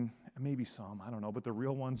 I mean, maybe some, I don't know, but the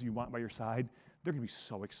real ones you want by your side, they're going to be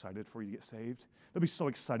so excited for you to get saved. They'll be so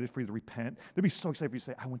excited for you to repent. They'll be so excited for you to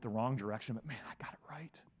say, I went the wrong direction, but man, I got it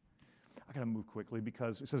right. I got to move quickly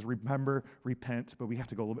because it says remember, repent, but we have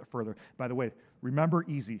to go a little bit further. By the way, remember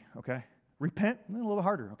easy, okay? Repent, a little bit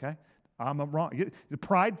harder, okay? I'm wrong. The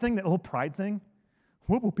pride thing, that little pride thing,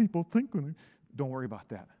 what will people think when they... Don't worry about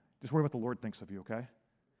that. Just worry about the Lord thinks of you, okay?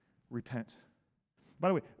 Repent. By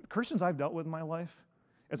the way, Christians I've dealt with in my life,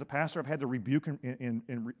 as a pastor, I've had to rebuke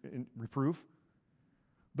and reprove.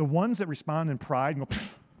 The ones that respond in pride and go,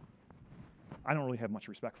 I don't really have much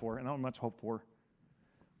respect for, and I don't have much hope for.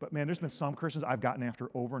 But man, there's been some Christians I've gotten after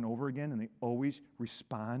over and over again, and they always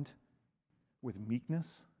respond with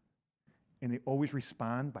meekness, and they always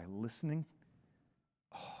respond by listening.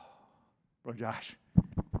 Oh, Brother Josh,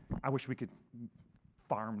 I wish we could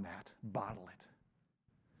farm that, bottle it.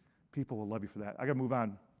 People will love you for that. I got to move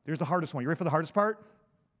on. Here's the hardest one. You ready for the hardest part?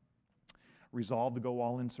 Resolve to go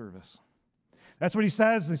all in service. That's what he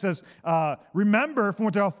says. He says, remember from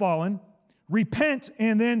what thou have fallen, repent,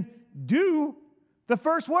 and then do the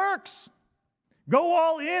first works. Go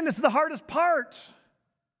all in. This is the hardest part.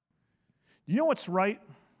 You know what's right?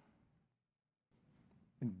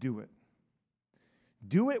 And do it.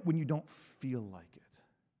 Do it when you don't feel like it.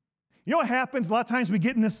 You know what happens? A lot of times we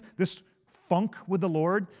get in this funk with the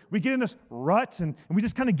Lord. We get in this rut, and we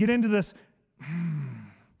just kind of get into this. And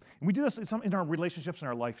we do this in our relationships in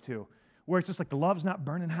our life too, where it's just like the love's not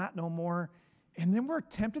burning hot no more. And then we're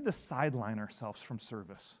tempted to sideline ourselves from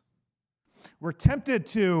service. We're tempted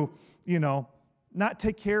to, not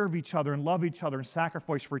take care of each other and love each other and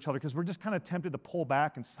sacrifice for each other because we're just kind of tempted to pull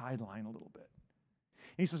back and sideline a little bit.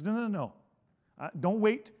 And he says, no. Don't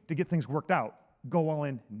wait to get things worked out. Go all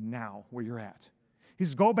in now where you're at. He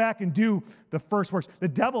says, go back and do the first works. The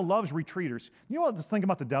devil loves retreaters. You know what? Just think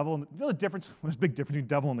about the devil. You know the difference? There's a big difference between the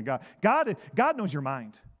devil and the God. God knows your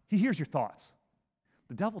mind. He hears your thoughts.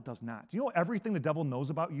 The devil does not. Do you know everything the devil knows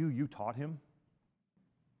about you, you taught him?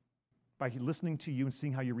 By listening to you and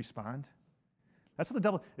seeing how you respond? That's what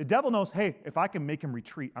the devil knows, hey, if I can make him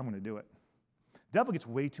retreat, I'm going to do it. The devil gets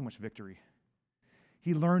way too much victory.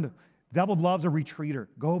 He learned, the devil loves a retreater.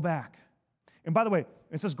 Go back. And by the way,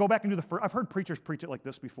 it says go back and do the first. I've heard preachers preach it like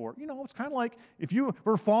this before. It's kind of like if you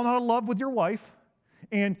were falling out of love with your wife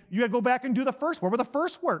and you had to go back and do the first. What were the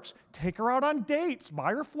first works? Take her out on dates,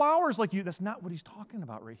 buy her flowers like you. That's not what he's talking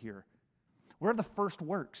about right here. What are the first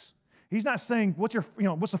works? He's not saying, what's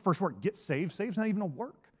the first work? Get saved. Save's not even a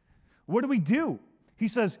work. What do we do? He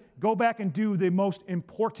says, go back and do the most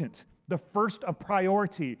important, the first of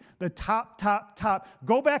priority, the top.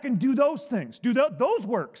 Go back and do those things. Do those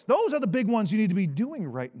works. Those are the big ones you need to be doing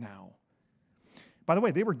right now. By the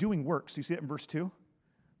way, they were doing works. You see it in verse 2?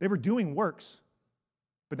 They were doing works,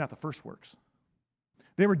 but not the first works.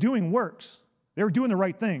 They were doing works. They were doing the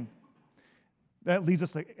right thing. That leads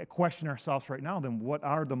us to question ourselves right now, then what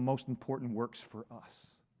are the most important works for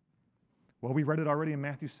us? Well, we read it already in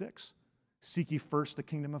Matthew 6. Seek ye first the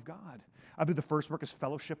kingdom of God. I believe the first work is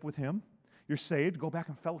fellowship with Him. You're saved, go back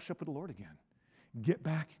and fellowship with the Lord again. Get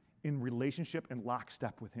back in relationship and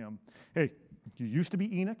lockstep with Him. Hey, you used to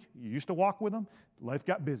be Enoch. You used to walk with Him. Life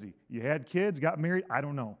got busy. You had kids, got married. I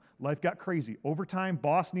don't know. Life got crazy. Overtime,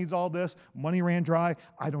 boss needs all this. Money ran dry.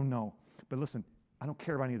 I don't know. But listen, I don't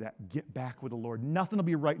care about any of that. Get back with the Lord. Nothing will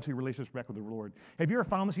be right until your relationship's back with the Lord. Have you ever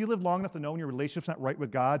found this? You live long enough to know when your relationship's not right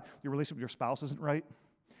with God, your relationship with your spouse isn't right,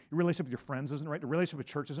 your relationship with your friends isn't right, the relationship with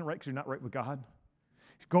church isn't right because you're not right with God.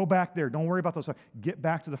 Go back there. Don't worry about those. Get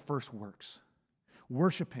back to the first works.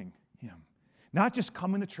 Worshiping Him. Not just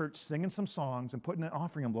coming to church, singing some songs and putting an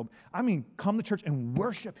offering envelope. I mean, come to church and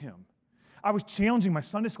worship Him. I was challenging my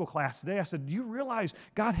Sunday school class today. I said, do you realize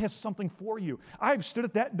God has something for you? I've stood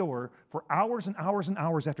at that door for hours and hours and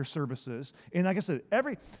hours after services. And like I said,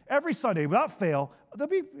 every Sunday, without fail, there'll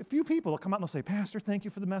be a few people that come out and they'll say, Pastor, thank you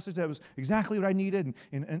for the message. That was exactly what I needed.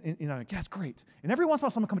 And I'm like, yeah, it's great. And every once in a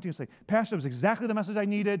while, someone comes to you and say, Pastor, it was exactly the message I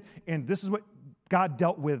needed. And this is what God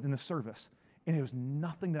dealt with in the service. And it was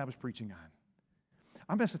nothing that I was preaching on.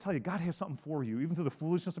 I'm going to tell you, God has something for you. Even through the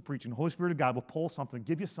foolishness of preaching, the Holy Spirit of God will pull something,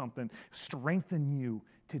 give you something, strengthen you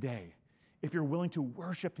today. If you're willing to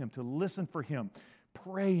worship Him, to listen for Him,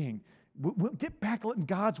 praying, get back to letting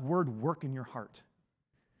God's Word work in your heart.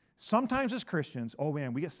 Sometimes as Christians, oh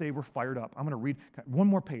man, we get saved, we're fired up. I'm going to read one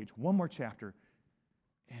more page, one more chapter.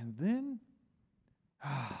 And then,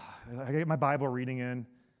 I get my Bible reading in.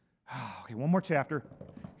 Okay, one more chapter.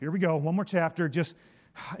 Here we go, one more chapter.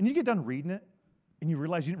 And you get done reading it, and you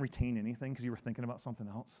realize you didn't retain anything because you were thinking about something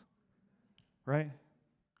else, right?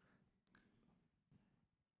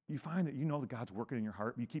 You find that you know that God's working in your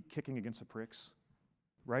heart, but you keep kicking against the pricks,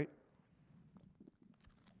 right?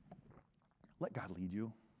 let God lead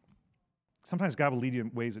you. Sometimes God will lead you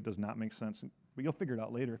in ways that does not make sense, but you'll figure it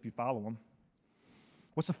out later if you follow him.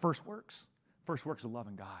 What's the first works? First works of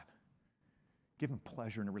loving God. Give him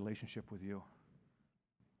pleasure in a relationship with you.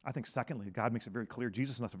 I think secondly, God makes it very clear.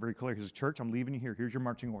 Jesus makes it very clear. He says, church, I'm leaving you here. Here's your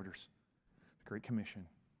marching orders. The Great Commission.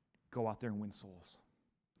 Go out there and win souls.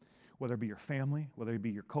 Whether it be your family, whether it be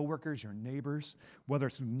your coworkers, your neighbors, whether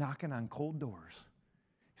it's knocking on cold doors.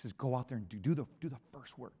 He says, go out there and do the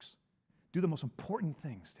first works. Do the most important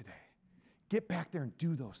things today. Get back there and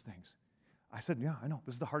do those things. I said, yeah, I know.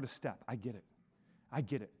 This is the hardest step. I get it. I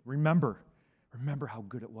get it. Remember how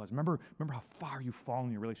good it was. Remember how far you've fallen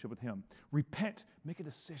in your relationship with him. Repent. Make a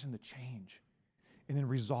decision to change. And then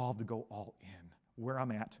resolve to go all in where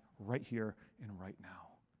I'm at right here and right now.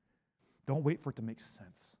 Don't wait for it to make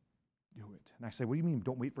sense. Do it. And I say, what do you mean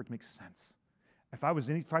don't wait for it to make sense? If I was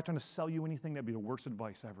trying to sell you anything, that'd be the worst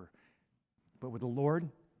advice ever. But with the Lord,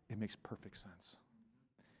 it makes perfect sense.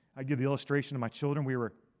 I give the illustration to my children.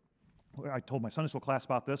 I told my Sunday school class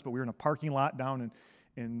about this, but we were in a parking lot down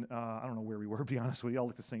in I don't know where we were, to be honest with you. They all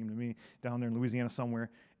look the same to me, down there in Louisiana somewhere.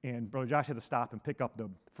 And Brother Josh had to stop and pick up the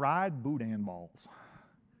fried boudin balls.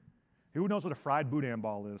 Who knows what a fried boudin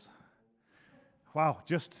ball is? Wow,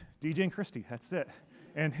 just DJ and Christy, that's it.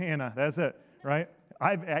 And Hannah, that's it, right?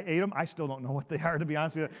 I ate them. I still don't know what they are, to be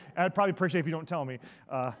honest with you. I'd probably appreciate if you don't tell me.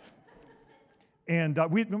 We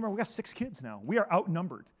got 6 kids now. We are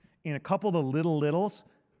outnumbered. And a couple of the littles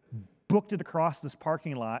booked it across this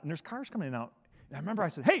parking lot, and there's cars coming in and out. And I remember I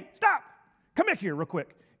said, hey, stop! Come back here real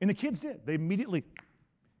quick. And the kids did. They immediately,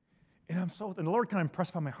 and the Lord kind of impressed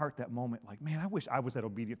upon my heart that moment, like, man, I wish I was that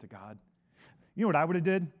obedient to God. You know what I would have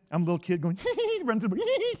did? I'm a little kid going, run to the,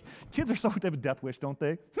 kids are they have a death wish, don't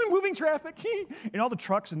they? Moving traffic, and all the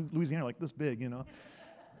trucks in Louisiana are like this big, you know.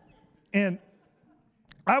 And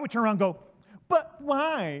I would turn around and go, but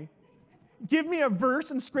why? Give me a verse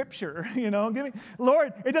in Scripture, you know. Give me,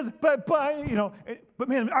 Lord, it doesn't, but, you know. But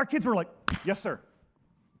man, our kids were like, yes, sir.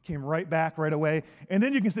 Came right back right away. And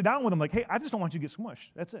then you can sit down with them like, hey, I just don't want you to get smushed.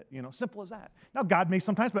 That's it, you know, simple as that. Now, God may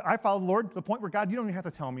sometimes, but I follow the Lord to the point where, God, you don't even have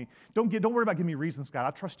to tell me. Don't worry about giving me reasons, God.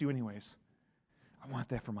 I'll trust you anyways. I want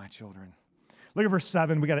that for my children. Look at verse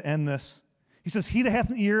 7. We got to end this. He says, he that hath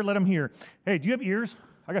an ear, let him hear. Hey, do you have ears?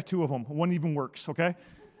 I got 2 of them. One even works, okay?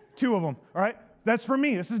 2 of them, all right? That's for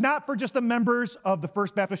me. This is not for just the members of the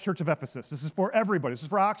First Baptist Church of Ephesus. This is for everybody. This is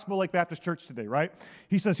for Oxbow Lake Baptist Church today, right?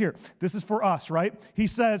 He says here, this is for us, right? He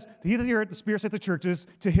says, he that heareth the Spirit saith to the churches,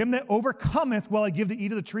 to him that overcometh will I give to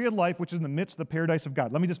eat of the tree of life, which is in the midst of the paradise of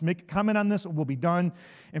God. Let me just make a comment on this, and we'll be done.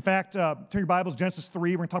 In fact, turn your Bibles, Genesis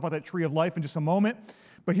 3. We're going to talk about that tree of life in just a moment.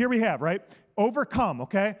 But here we have, right? Overcome,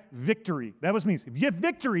 okay? Victory. That was means. If you have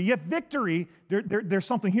victory, there's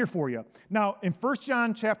something here for you. Now, in 1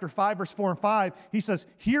 John chapter 5, verse 4 and 5, he says,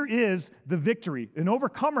 here is the victory. An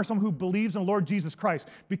overcomer is someone who believes in the Lord Jesus Christ,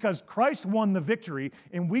 because Christ won the victory,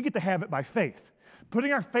 and we get to have it by faith.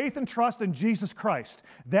 Putting our faith and trust in Jesus Christ.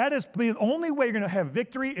 That is the only way you're going to have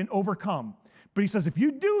victory and overcome. But he says, if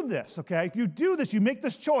you do this, okay, if you do this, you make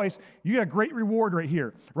this choice, you get a great reward right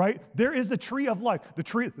here, right? There is the tree of life, the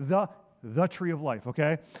tree of life,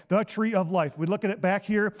 okay? The tree of life. We look at it back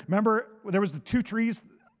here. Remember, there was the 2 trees.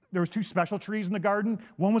 There was 2 special trees in the garden.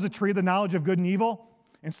 One was a tree of the knowledge of good and evil.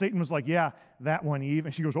 And Satan was like, yeah, that one, Eve.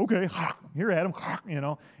 And she goes, okay, here, Adam, you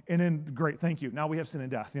know. And then, great, thank you. Now we have sin and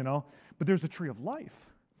death, you know. But there's the tree of life.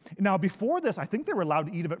 Now, before this, I think they were allowed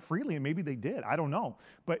to eat of it freely, and maybe they did. I don't know.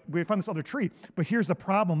 But we found this other tree. But here's the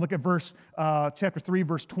problem. Look at chapter 3,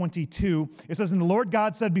 verse 22. It says, and the Lord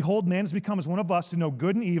God said, behold, man has become as one of us to know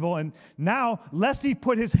good and evil. And now, lest he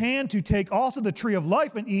put his hand to take also the tree of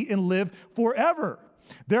life and eat and live forever.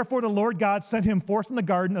 Therefore, the Lord God sent him forth from the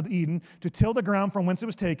garden of Eden to till the ground from whence it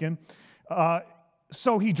was taken.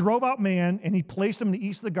 So he drove out man, and he placed him in the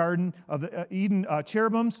east of the garden of the Eden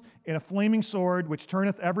cherubims and a flaming sword, which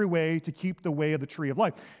turneth every way to keep the way of the tree of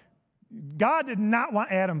life. God did not want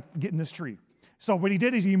Adam getting this tree. So what he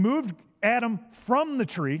did is he moved Adam from the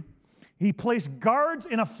tree. He placed guards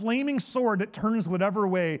and a flaming sword that turns whatever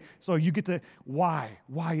way. So you get to, why?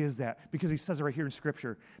 Why is that? Because he says it right here in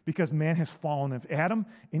Scripture. Because man has fallen. If Adam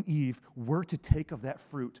and Eve were to take of that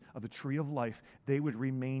fruit of the tree of life, they would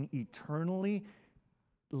remain eternally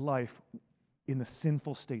life in the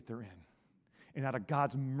sinful state they're in. And out of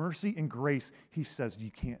God's mercy and grace, he says, you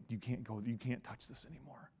can't touch this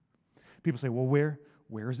anymore. People say, well,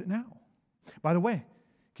 where is it now? By the way,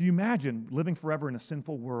 can you imagine living forever in a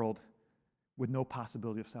sinful world with no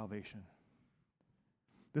possibility of salvation?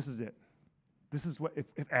 This is it. This is what,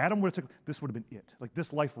 if Adam would have took, this would have been it. Like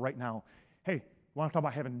this life right now. Hey, want to talk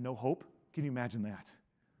about having no hope? Can you imagine that?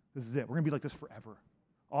 This is it. We're going to be like this forever.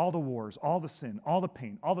 all the wars, all the sin, all the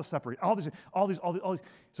pain, all the separation, all these.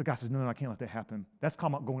 So God says, no, I can't let that happen. That's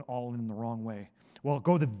called going all in the wrong way. Well,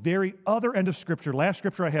 go to the very other end of Scripture. Last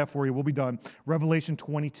Scripture I have for you, we'll be done. Revelation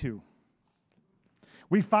 22.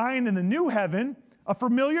 We find in the new heaven a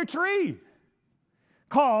familiar tree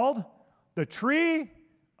called the tree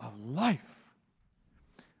of life.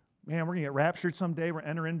 Man, we're going to get raptured someday. We're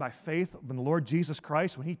enter in by faith in the Lord Jesus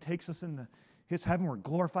Christ. When He takes us into His heaven, we're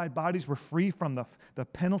glorified bodies. We're free from the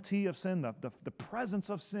penalty of sin, the presence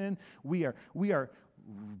of sin. We are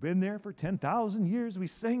been there for 10,000 years. We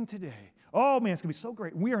sing today. Oh, man, it's going to be so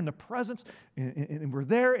great. We are in the presence, and we're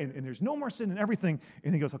there, and there's no more sin and everything.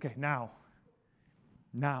 And He goes, okay, now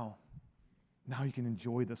you can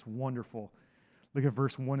enjoy this wonderful. Look at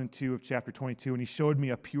verse 1 and 2 of chapter 22. And He showed me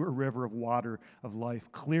a pure river of water of life,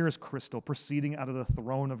 clear as crystal, proceeding out of the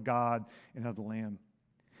throne of God and of the Lamb.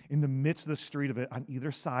 In the midst of the street of it, on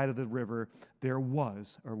either side of the river, there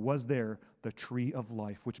was the tree of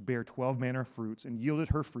life, which bare 12 manner of fruits, and yielded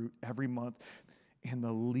her fruit every month. And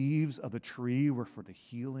the leaves of the tree were for the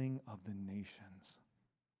healing of the nations.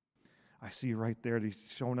 I see right there that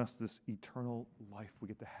He's shown us this eternal life we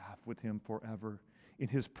get to have with Him forever in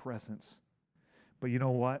His presence. But you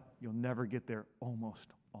know what? You'll never get there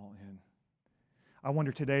almost all in. I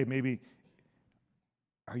wonder today, maybe,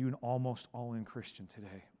 are you an almost all-in Christian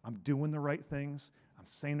today? I'm doing the right things. I'm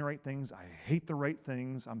saying the right things. I hate the right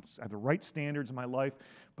things. I have the right standards in my life.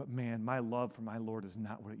 But man, my love for my Lord is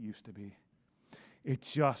not what it used to be. It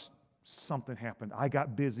just, something happened. I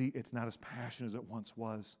got busy. It's not as passionate as it once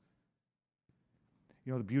was.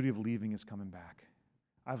 You know, the beauty of leaving is coming back.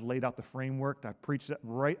 I've laid out the framework. I've preached that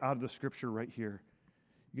right out of the Scripture right here.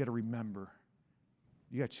 You got to remember.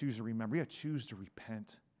 You got to choose to remember. You got to choose to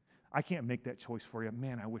repent. I can't make that choice for you.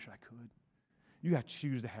 Man, I wish I could. You got to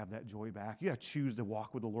choose to have that joy back. You got to choose to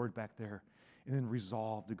walk with the Lord back there and then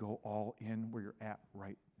resolve to go all in where you're at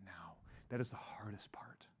right now. That is the hardest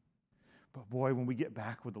part. But boy, when we get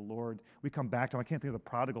back with the Lord, we come back to Him. I can't think of the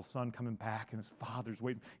prodigal son coming back and his father's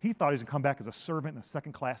waiting. He thought he was going to come back as a servant and a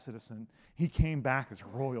second-class citizen. He came back as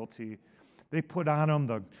royalty. They put on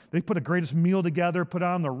him they put the greatest meal together, put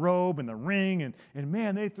on the robe and the ring, and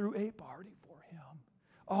man, they threw a party for him.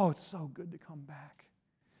 Oh, it's so good to come back.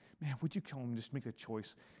 Man, would you come and just make a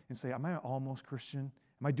choice and say, am I an almost Christian?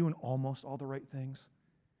 Am I doing almost all the right things?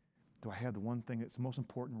 Do I have the one thing that's most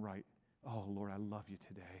important right? Oh, Lord, I love you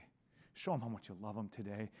today. Show them how much you love them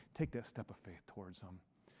today. Take that step of faith towards them.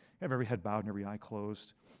 Have every head bowed and every eye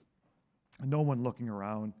closed. No one looking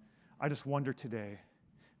around. I just wonder today,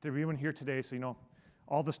 if there be anyone here today, so you know,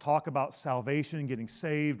 all this talk about salvation and getting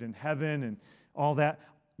saved and heaven and all that,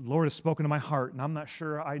 the Lord has spoken to my heart, and I'm not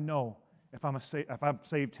sure I know if I'm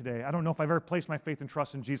saved today. I don't know if I've ever placed my faith and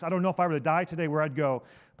trust in Jesus. I don't know if I were to die today where I'd go,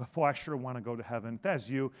 but boy, I sure want to go to heaven. If that's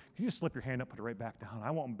you, can you just slip your hand up, put it right back down?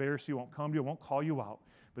 I won't embarrass you, won't come to you, won't call you out.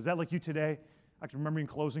 But is that like you today? I can remember in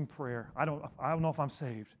closing prayer, I don't know if I'm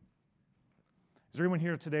saved. Is there anyone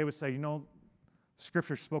here today would say, you know,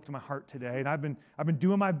 Scripture spoke to my heart today, and I've been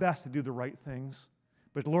doing my best to do the right things,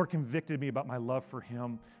 but the Lord convicted me about my love for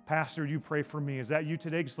Him. Pastor, you pray for me. Is that you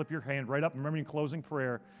today? Just slip your hand right up. Remember in closing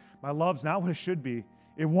prayer, my love's not what it should be.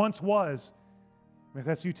 It once was. If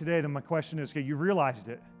that's you today, then my question is, okay, you realized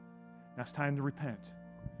it. Now it's time to repent.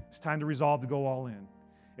 It's time to resolve to go all in.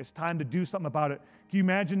 It's time to do something about it. Can you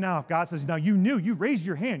imagine now if God says, now you raised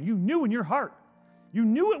your hand, you knew in your heart, you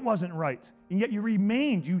knew it wasn't right, and yet you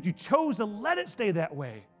remained, you chose to let it stay that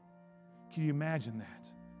way. Can you imagine that?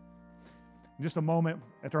 In just a moment,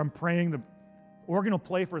 after I'm praying, the organ will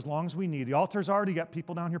play for as long as we need. The altar's already got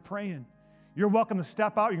people down here praying. You're welcome to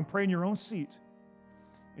step out. You can pray in your own seat.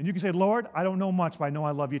 And you can say, Lord, I don't know much, but I know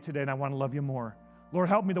I love you today, and I want to love you more. Lord,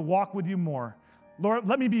 help me to walk with you more. Lord,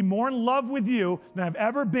 let me be more in love with you than I've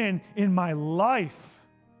ever been in my life.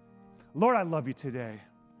 Lord, I love you today.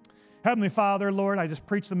 Heavenly Father, Lord, I just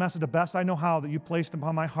preach the message the best I know how that you placed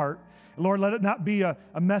upon my heart. Lord, let it not be a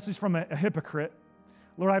message from a hypocrite.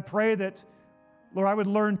 Lord, I pray that, Lord, I would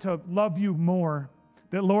learn to love you more.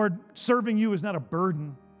 That, Lord, serving you is not a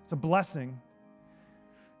burden, it's a blessing.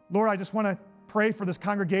 Lord, I just want to pray for this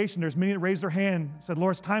congregation. There's many that raised their hand, said,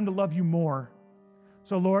 Lord, it's time to love you more.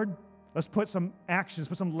 So, Lord, let's put some actions,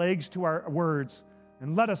 put some legs to our words,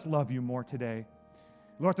 and let us love you more today.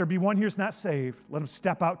 Lord, if there be one here that's not saved, let them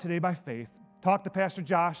step out today by faith. Talk to Pastor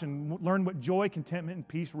Josh and learn what joy, contentment, and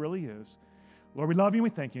peace really is. Lord, we love you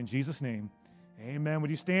and we thank you in Jesus' name. Amen.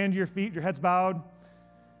 Would you stand to your feet, your heads bowed,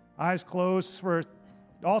 eyes closed, for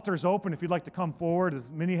the altar's open if you'd like to come forward,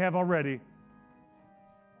 as many have already.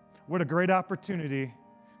 What a great opportunity.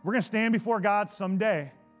 We're going to stand before God someday.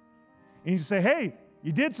 And He's going to say, hey,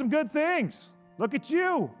 you did some good things. Look at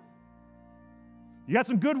you. You got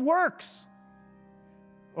some good works.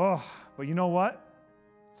 Oh, but you know what?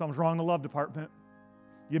 Something's wrong in the love department.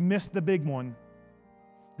 You missed the big one.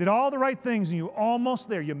 Did all the right things and you were almost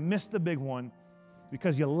there. You missed the big one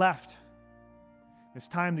because you left. It's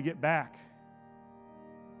time to get back.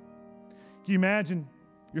 Can you imagine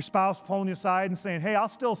your spouse pulling you aside and saying, hey, I'll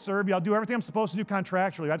still serve you. I'll do everything I'm supposed to do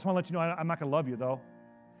contractually. I just want to let you know I'm not going to love you, though.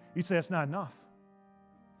 You'd say, that's not enough.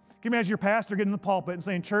 Can you imagine your pastor getting in the pulpit and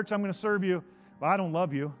saying, church, I'm going to serve you, but I don't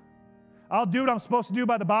love you. I'll do what I'm supposed to do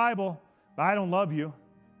by the Bible, but I don't love you.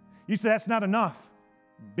 You say, that's not enough.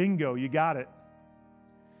 Bingo, you got it.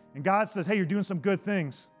 And God says, hey, you're doing some good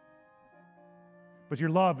things, but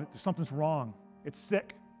your love, something's wrong. It's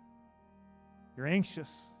sick. You're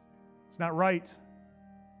anxious. It's not right.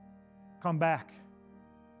 Come back.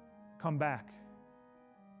 Come back.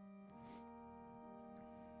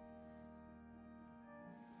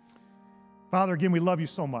 Father, again, we love you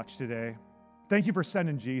so much today. Thank you for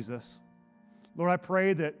sending Jesus. Lord, I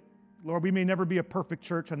pray that, Lord, we may never be a perfect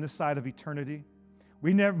church on this side of eternity.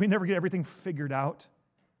 We never get everything figured out.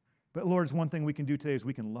 But Lord, there's one thing we can do today is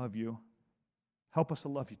we can love you. Help us to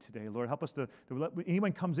love you today, Lord. Help us to let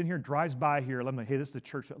anyone comes in here, drives by here, let them know, hey, this is the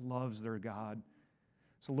church that loves their God.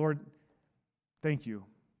 So Lord, thank you.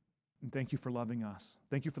 And thank you for loving us.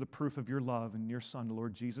 Thank you for the proof of your love in your Son, the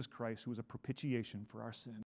Lord Jesus Christ, who was a propitiation for our sin.